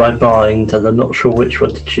two in my mind, and I'm not sure which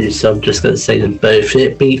one to choose, so I'm just going to say them both.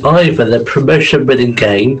 It'd be either the promotion-winning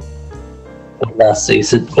game of last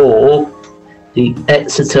season, or the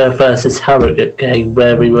Exeter versus Harrogate game,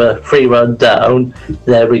 where we were 3-1 down,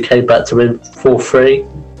 then we came back to win 4-3.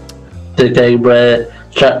 The game where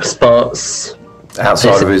Jack Sparks...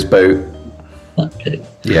 outside of his boot. Okay.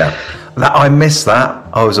 Yeah. I missed that.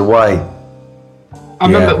 I was away. I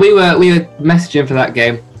remember we were messaging for that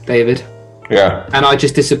game, David. Yeah. And I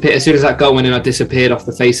just disappeared. As soon as that goal went in, I disappeared off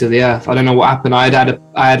the face of the earth. I don't know what happened. I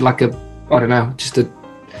had like a, I don't know, just a...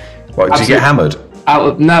 What, did you get hammered?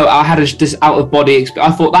 I had this out of body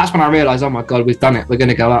experience. I thought, that's when I realised, oh my God, we've done it. We're going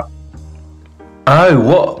to go up.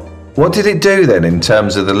 Oh, what did it do then in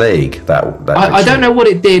terms of the league? I don't know what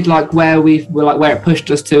it did, like where it pushed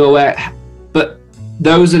us to, or where... But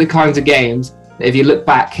those are the kinds of games that if you look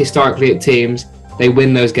back historically at teams, they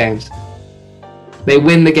win those games. They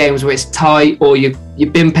win the games where it's tight, or you've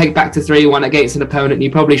been pegged back to 3-1 against an opponent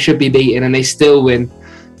you probably should be beating, and they still win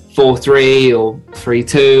 4-3 or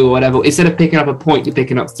 3-2 or whatever. Instead of picking up a point, you're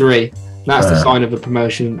picking up 3. That's the sign of a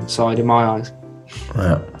promotion side in my eyes.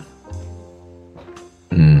 Yeah.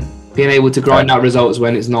 Being able to grind out results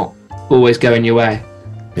when it's not always going your way.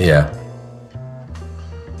 Yeah.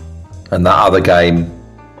 And that other game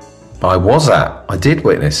I did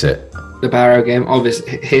witness it. The Barrow game,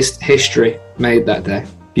 obviously, history made that day.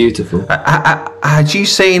 Beautiful. Had you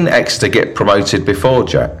seen Exeter get promoted before,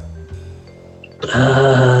 Jack?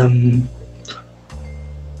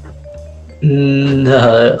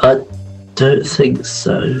 No, I don't think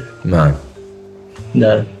so. No.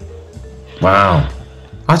 Wow.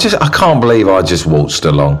 I can't believe I just waltzed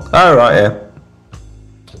along. Oh, right, yeah.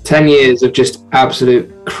 10 years of just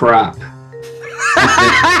absolute crap. To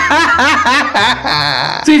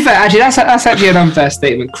be fair, actually, that's actually an unfair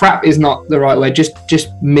statement. Crap is not the right word.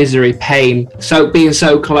 Just misery, pain. So being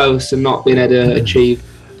so close and not being able to achieve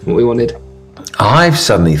what we wanted. I've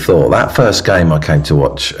suddenly thought that first game I came to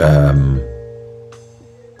watch,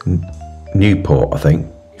 Newport, I think.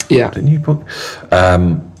 Yeah. Was it Newport?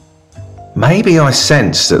 Maybe I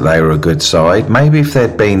sensed that they were a good side. Maybe if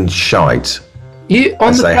they'd been shite. You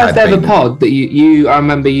on the first ever pod that I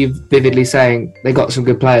remember you vividly saying they got some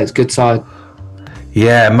good players, good side.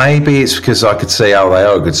 Yeah, maybe it's because I could see, they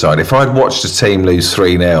are a good side. If I'd watched a team lose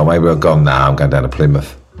 3-0, maybe I'd gone, I'm going down to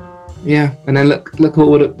Plymouth. Yeah, and then look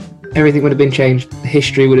what everything would have been changed.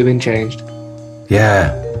 History would have been changed.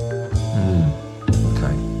 Yeah.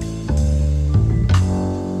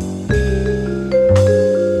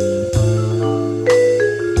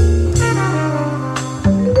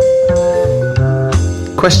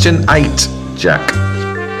 Question 8, Jack.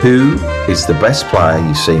 Who is the best player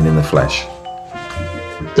you've seen in the flesh?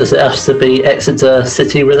 Does it have to be Exeter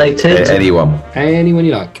City related? Anyone. Anyone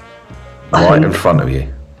you like. Right in front of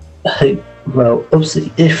you. Well,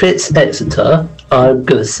 obviously, if it's Exeter, I'm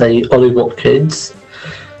going to say Ollie Watkins.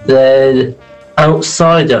 Then,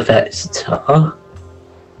 outside of Exeter,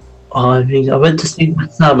 I mean, I went to see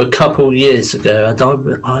Sam a couple of years ago, and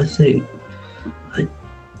I think...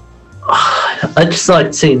 I just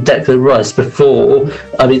like seeing Declan Rice before.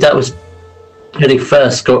 I mean, that was when he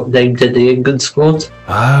first got named in the England squad.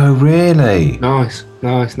 Oh, really? Nice.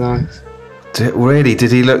 Really?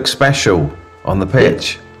 Did he look special on the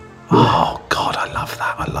pitch? Yeah. Oh, God, I love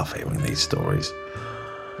that. I love hearing these stories.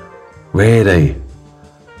 Really?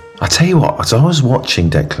 I tell you what, as I was watching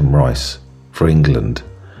Declan Rice for England,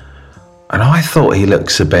 and I thought he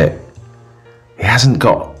looks a bit... He hasn't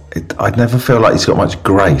got... I'd never feel like he's got much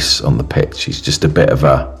grace on the pitch. He's just a bit of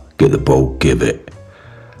a, get the ball, give it.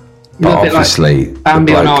 But obviously... Like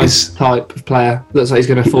Bambi on ice type of player. Looks like he's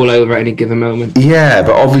going to fall over at any given moment. Yeah,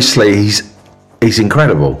 but obviously he's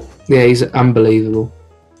incredible. Yeah, he's unbelievable.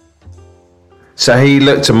 So he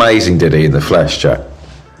looked amazing, did he, in the flesh, Jack?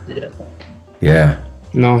 Yeah. Yeah.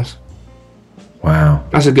 Nice. Wow.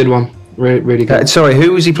 That's a good one. Really good. Sorry,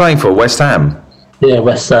 who was he playing for? West Ham? Yeah,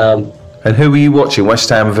 West Ham. And who were you watching? West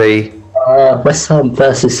Ham v? West Ham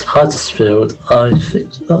versus Huddersfield. I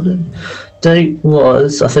think the date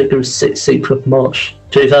was, I think it was 16th of March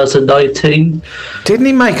 2019. Didn't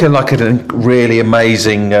he make a really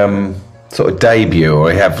amazing sort of debut,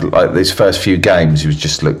 or he have like these first few games? He was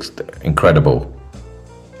just looked incredible.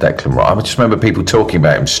 Declan Rice. I just remember people talking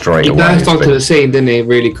about him straight away. He burst onto the scene, didn't he?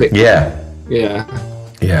 Really quickly. Yeah. Yeah.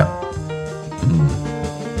 Yeah.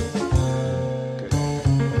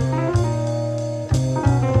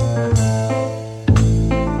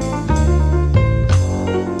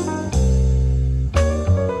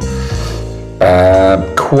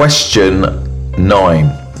 Question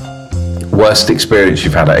 9. Worst experience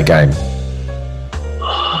you've had at a game?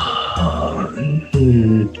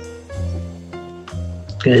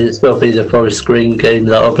 It's got to be the Forest Green game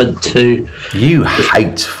that I went to. You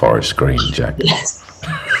hate Forest Green, Jack. Yes.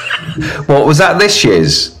 What was that, this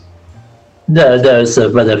year's? No, it's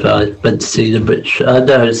whenever I went to see them, which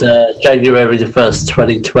it's January the 1st,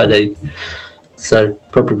 2020. So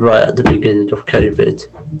probably right at the beginning of COVID.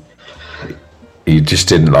 You just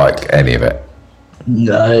didn't like any of it?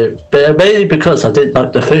 No, but mainly because I didn't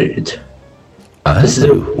like the food.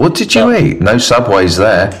 Oh, what did you eat? No Subways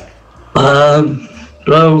there.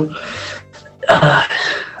 Well, I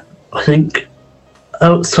think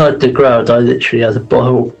outside the ground I literally had a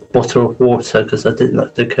bottle of water because I didn't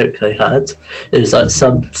like the Coke they had. It was like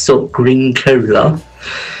some sort of green cola.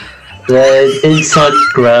 Then inside the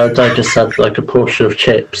ground I just had like a portion of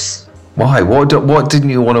chips. Why? What didn't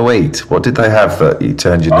you want to eat? What did they have that you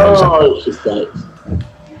turned your nose up? It was just like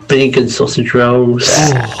vegan sausage rolls.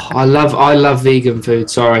 Oh, I love vegan food.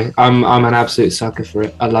 Sorry, I'm an absolute sucker for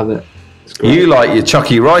it. I love it. You like your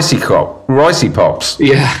Chucky Ricey Pops?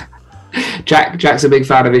 Yeah, Jack's a big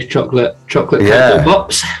fan of his chocolate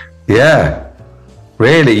pops. Yeah,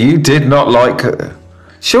 really, you did not like.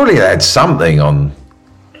 Surely they had something on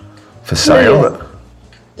for sale. Yeah.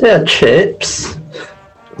 They had chips.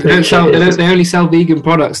 They only sell vegan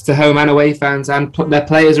products to home and away fans, and their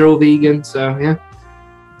players are all vegan. So yeah,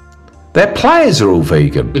 their players are all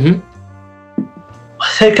vegan. Mm-hmm. I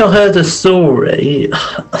think I heard a story.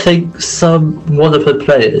 I think one of the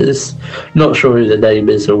players, not sure who the name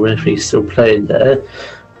is or if he's still playing there,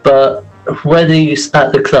 but when he's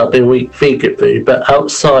at the club, he'll eat vegan food. But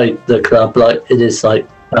outside the club, like in his like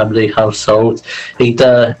family household, he'd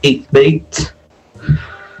eat meat.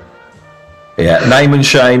 Yeah, name and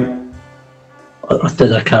shame. I don't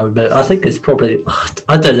know, I can't remember. I think it's probably...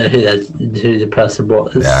 I don't know who the person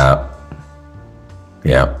was.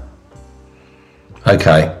 Yeah.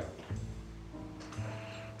 Okay.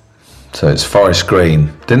 So it's Forest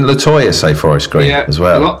Green. Didn't Latoya say Forest Green as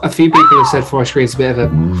well? A few people have said Forest Green's a bit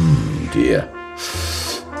of a... dear.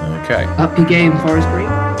 Okay. Up your game, Forest Green.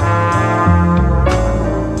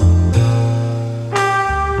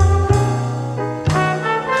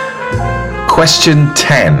 Question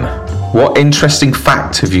 10. What interesting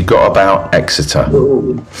fact have you got about Exeter?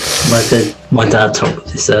 Ooh, my dad told me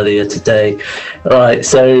this earlier today. Right,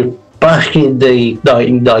 so back in the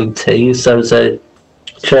 1990s, there was a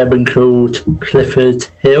chairman called Clifford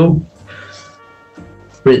Hill,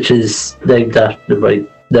 which is named after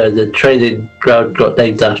the training ground got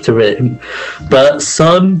named after him. But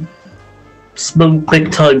some small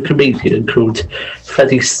big time comedian called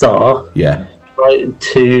Freddie Starr tried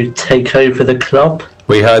to take over the club.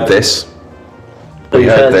 We heard this. We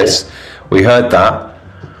heard this. We heard that.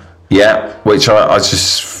 Yeah, which I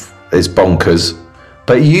just is bonkers.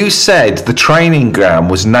 But you said the training ground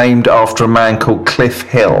was named after a man called Cliff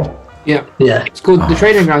Hill. Yeah. It's called the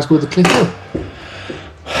training ground's called the Cliff Hill.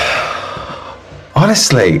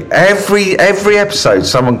 Honestly, every episode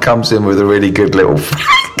someone comes in with a really good little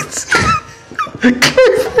fact.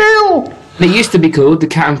 Cliff Hill. It used to be called the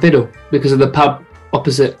Cat and Fiddle because of the pub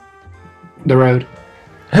opposite the road.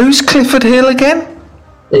 Who's Clifford Hill again?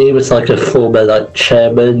 He was like a former like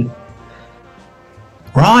chairman.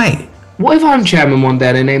 Right. What if I'm chairman one day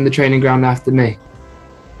and they name the training ground after me?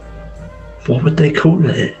 What would they call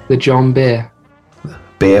it? The John Beer.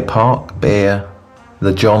 Beer Park, Beer,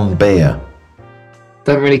 the John Beer.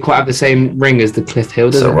 Don't really quite have the same ring as the Cliff Hill,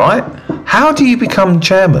 does Is it? that right? How do you become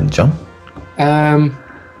chairman, John?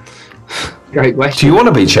 Great question. Do you want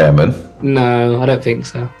to be chairman? No, I don't think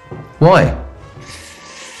so. Why?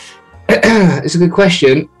 It's a good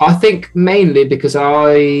question. I think mainly because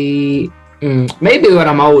maybe when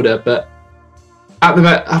I'm older, but at the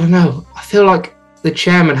moment, I don't know. I feel like the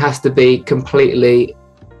chairman has to be completely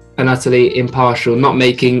and utterly impartial, not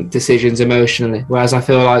making decisions emotionally. Whereas I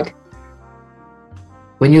feel like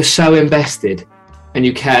when you're so invested and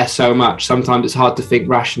you care so much, sometimes it's hard to think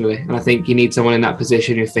rationally. And I think you need someone in that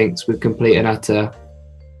position who thinks with complete and utter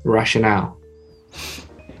rationale.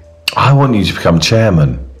 I want you to become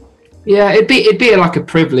chairman. Yeah, it'd be like a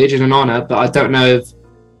privilege and an honour, but I don't know if.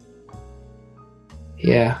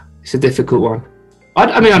 Yeah, it's a difficult one.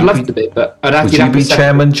 I'd love to be, but I'd have Would to. you be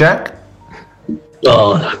chairman, Jack?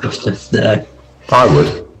 Oh, goodness, no. I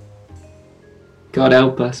would. God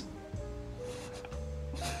help us.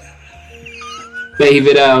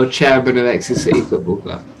 David Earl, chairman of Exeter City Football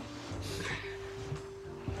Club.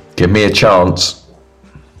 Give me a chance.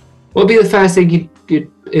 What would be the first thing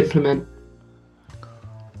you'd implement?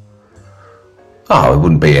 Oh, it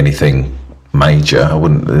wouldn't be anything major.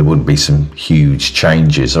 There wouldn't be some huge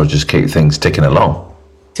changes. I'll just keep things ticking along.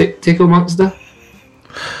 Tickle monster?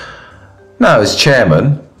 No, as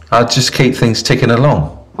chairman, I'd just keep things ticking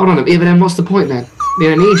along. Hold on, yeah, but then what's the point then? We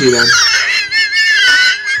don't need you then.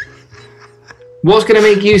 What's going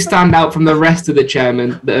to make you stand out from the rest of the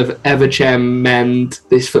chairmen that have ever chairmaned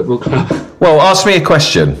this football club? Well, ask me a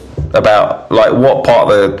question about like what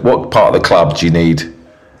part of the club do you need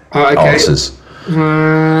answers?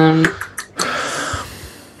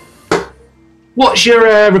 What's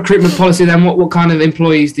your recruitment policy then? What kind of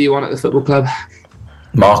employees do you want at the football club?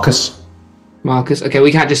 Marcus. Okay,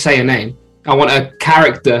 we can't just say a name. I want a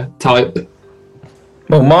character type.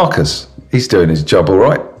 Well, Marcus, he's doing his job all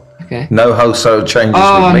right. Okay. No wholesale changes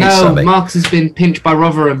with me, Sonny. Marcus has been pinched by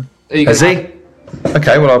Rotherham. Has he?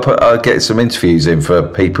 Okay, well, I'll get some interviews in for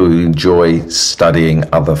people who enjoy studying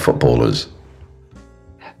other footballers.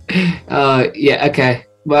 Yeah, okay.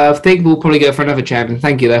 Well, I think we'll probably go for another chairman.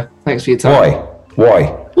 Thank you, though. Thanks for your time.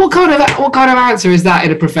 Why? What kind of answer is that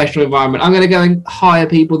in a professional environment? I'm going to go and hire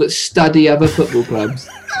people that study other football clubs.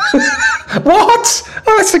 What?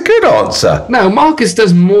 Oh, that's a good answer. No, Marcus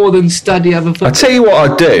does more than study other football. I'll tell you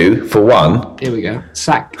what I'd do, for one. Here we go.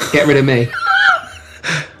 Sack. Get rid of me.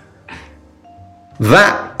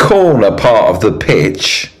 That corner part of the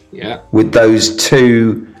pitch, Yeah. with those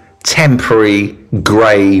two temporary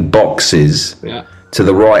grey boxes to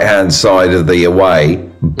the right-hand side of the away,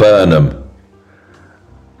 burn them.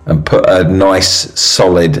 And put a nice,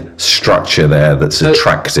 solid structure there that's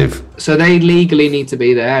attractive. So they legally need to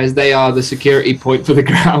be there, as they are the security point for the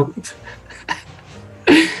ground.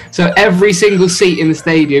 So every single seat in the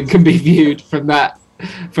stadium can be viewed from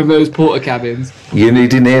those porter cabins. You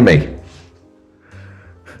didn't hear me.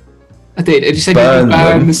 I did. I just said you can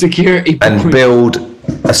burn the security point. And build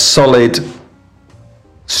a solid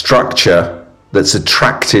structure that's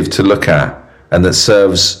attractive to look at and that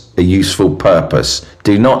serves a useful purpose.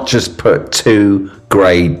 Do not just put two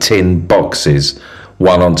grey tin boxes,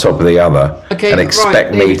 one on top of the other, and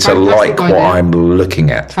expect me to like what I'm looking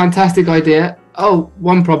at. Fantastic idea. Oh,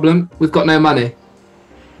 one problem. We've got no money.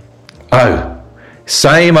 Oh,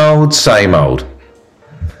 same old, same old.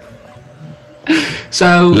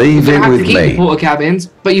 So leave it with keep me. The porter cabins,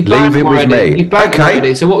 but you burned leave it with me. You burned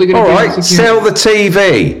already. So what are we going to do? All right, sell the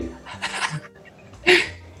TV.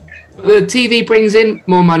 The TV brings in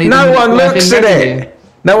more money. No one looks at it.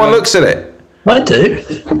 No one looks at it. I do.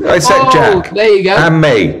 Except Jack. There you go. And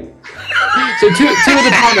me. So two of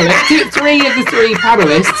the panelists, three of the three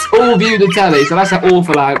panelists all view the telly. So that's an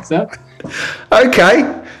awful answer. Okay.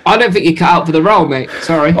 I don't think you cut out for the role, mate.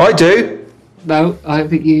 Sorry. I do. No, I don't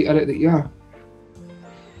think you are.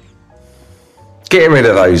 Get rid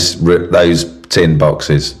of those tin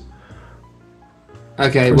boxes.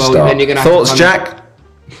 Okay. Well, then you're gonna have thoughts, Jack.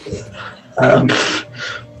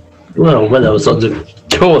 Well, when I was on the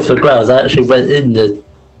tour of the grounds, I actually went in the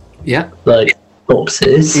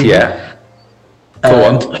boxes. Yeah. Go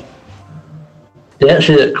on. They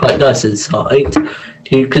actually look quite nice inside.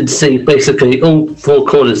 You can see basically all four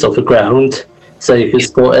corners of the ground, so you can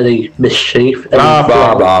spot any mischief. Blah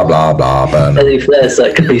blah blah blah blah. Any flares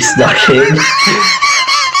that could be snuck in.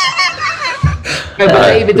 No, but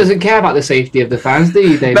David doesn't care about the safety of the fans, do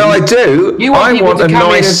you, David? No, I do. You want people to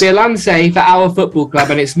come in and feel unsafe at our football club,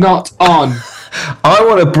 and it's not on. I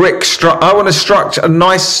want a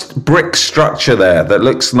nice brick structure there that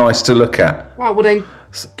looks nice to look at. Right, well then,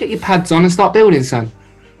 get your pads on and start building, son.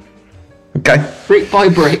 Okay. Brick by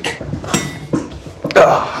brick.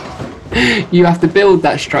 You have to build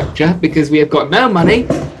that structure because we have got no money.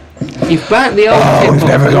 You've burnt the old. We've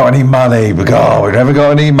never got any money. We've never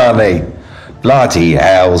got any money. Bloody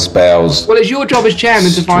hell, spells. Well, it's your job as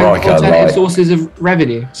chairman to find alternative sources of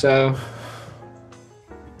revenue. So,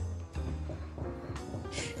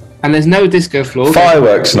 and there's no disco floor.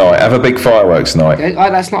 Fireworks night. Have a big fireworks night. Okay,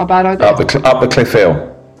 that's not a bad idea. Up the cliff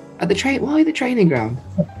hill. At the why the training ground?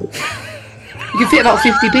 You can fit about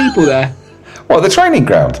 50 people there. What, the training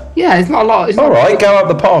ground? Yeah, it's not a lot. All right, go up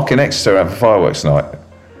the park in Exeter and have a fireworks night.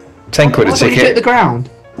 10 quid a ticket. You at the ground.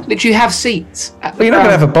 Literally have seats. Well, you're not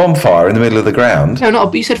going to have a bonfire in the middle of the ground. No,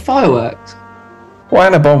 but you said fireworks. Why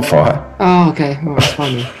not a bonfire? Oh, okay. All right,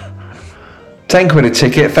 fine. 10 quid a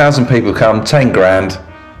ticket, 1,000 people come, 10 grand.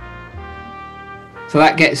 So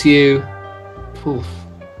that gets you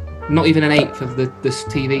not even an eighth of this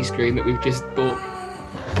TV screen that we've just bought.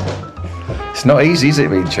 It's not easy, is it,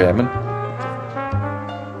 being chairman?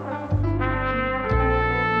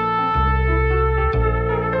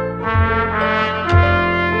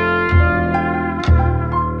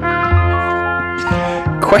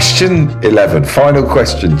 Question 11, final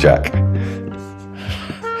question, Jack.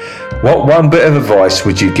 What one bit of advice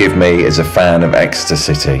would you give me as a fan of Exeter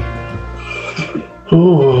City?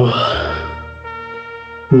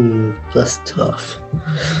 That's tough.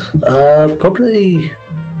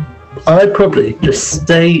 I'd probably just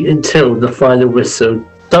stay until the final whistle.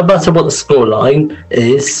 Don't matter what the scoreline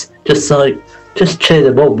is, just cheer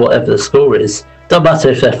them on whatever the score is. Don't matter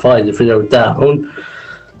if they're fine, if they go down.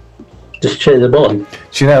 Just cheer them on.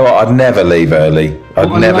 Do you know what? I'd never leave early.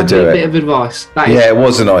 I'd never do it. Bit of advice. It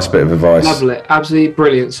was a nice bit of advice. Lovely, absolutely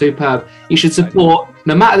brilliant, superb. You should support,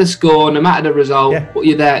 no matter the score, no matter the result. Yeah.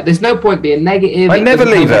 You're there. There's no point being negative. I never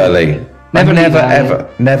leave early. Never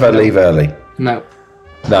leave early. No,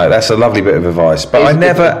 that's a lovely bit of advice. But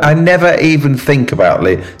I never even think about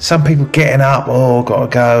leave. Some people getting up. Oh, gotta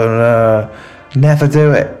go. Never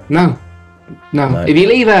do it. No. If you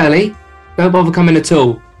leave early, don't bother coming at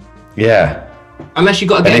all. Yeah. Unless you've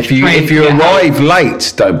got to get if you arrive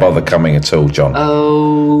late, don't bother coming at all, John.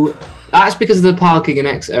 Oh, that's because of the parking in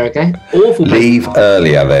Exeter, okay? Awful. Leave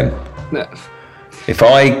earlier then. No. If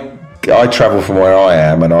I travel from where I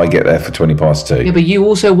am and I get there for 2:20. Yeah, but you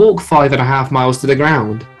also walk 5.5 miles to the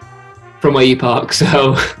ground from where you park,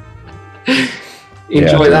 so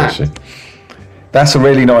enjoy that. Actually. That's a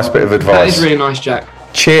really nice bit of advice. That is really nice, Jack.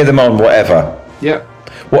 Cheer them on, whatever. Yep.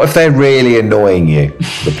 What if they're really annoying you,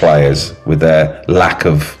 the players, with their lack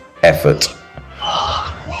of effort?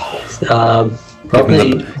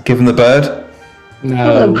 Probably give them the bird.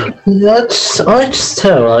 No. I just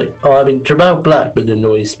tell Jamal Blackman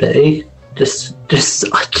annoys me. I just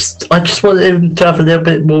want him to have a little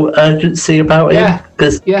bit more urgency about him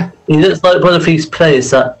because he looks like one of these players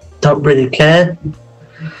that don't really care.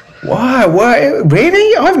 Why?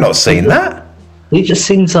 Really? I've not seen that. He just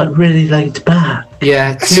seems like really laid back.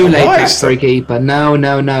 Yeah, too laid back for a keeper. No.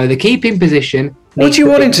 The keeping position. What do you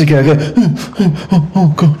want him to go?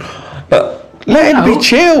 Oh God! Let him be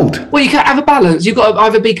chilled. Well, you can't have a balance. You've got to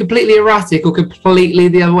either be completely erratic or completely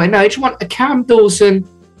the other way. No, you just want a Cam Dawson.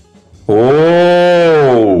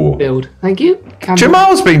 Oh. Build. Thank you.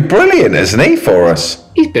 Jamal's been brilliant, hasn't he, for us?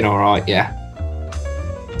 He's been all right, yeah.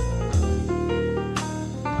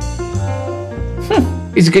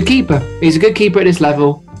 He's a good keeper. He's a good keeper at this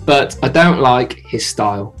level, but I don't like his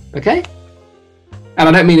style, okay? And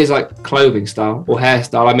I don't mean his clothing style or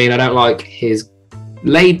hairstyle. I mean I don't like his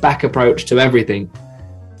laid-back approach to everything.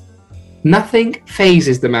 Nothing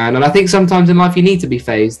phases the man, and I think sometimes in life you need to be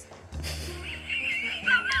phased.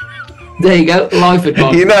 There you go, life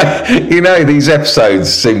advice. You know, these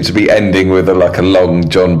episodes seem to be ending with a long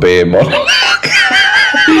John Beer monologue.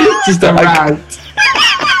 Just a rant.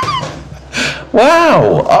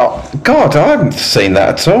 Wow! Oh, God, I haven't seen that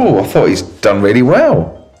at all. I thought he's done really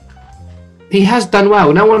well. He has done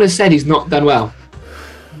well. No one has said he's not done well.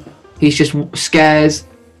 He just scares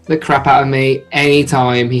the crap out of me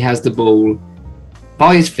anytime he has the ball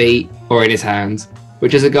by his feet or in his hands,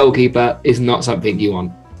 which as a goalkeeper is not something you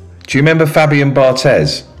want. Do you remember Fabian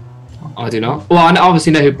Barthez? I do not. Well, I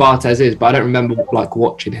obviously know who Barthez is, but I don't remember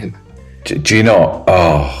watching him. Do you not?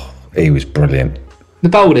 Oh, he was brilliant. The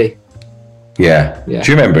Baldy. Yeah. Do you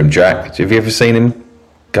remember him, Jack? Have you ever seen him,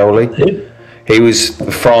 goalie? He was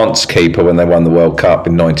the France keeper when they won the World Cup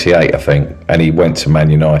in '98, I think, and he went to Man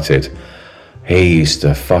United. He used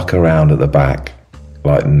to fuck around at the back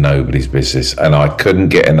like nobody's business, and I couldn't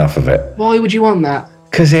get enough of it. Why would you want that?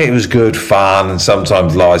 Because it was good fun, and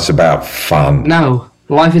sometimes life's about fun. No,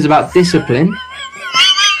 life is about discipline.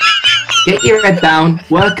 Get your head down,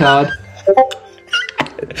 work hard.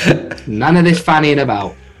 None of this fannying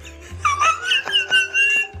about.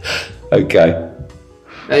 Okay.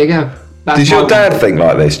 There you go. Does your dad think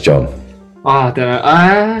like this, John? Oh, I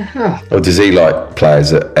don't know. Or does he like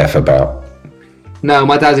players that F about? No,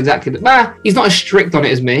 my dad's exactly... he's not as strict on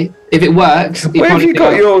it as me. If it works... Where have you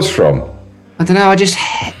got yours from? I don't know, I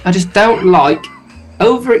just don't like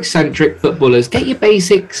over-eccentric footballers. Get your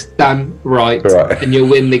basics done right, and you'll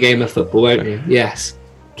win the game of football, won't you? Yes.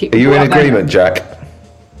 Are you in agreement, Jack?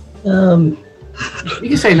 You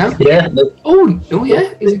can say no. Yeah. Oh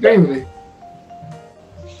yeah, he's agreeing with me.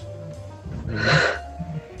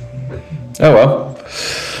 Oh well.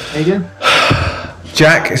 There you go.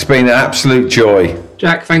 Jack, it's been an absolute joy.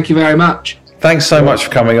 Jack, thank you very much. Thanks so much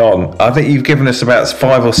for coming on. I think you've given us about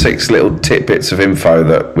 5 or 6 little tidbits of info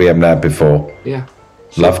that we haven't had before. Yeah.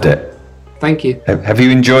 Loved it. Thank you. Have you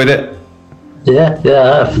enjoyed it? Yeah,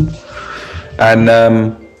 I have. And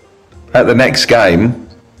at the next game,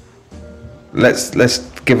 let's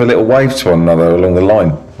give a little wave to one another along the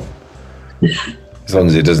line. As long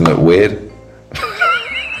as it doesn't look weird.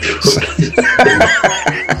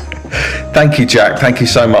 Thank you, Jack. Thank you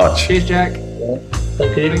so much. Cheers, Jack.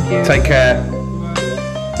 Thank you. Thank you. Take care.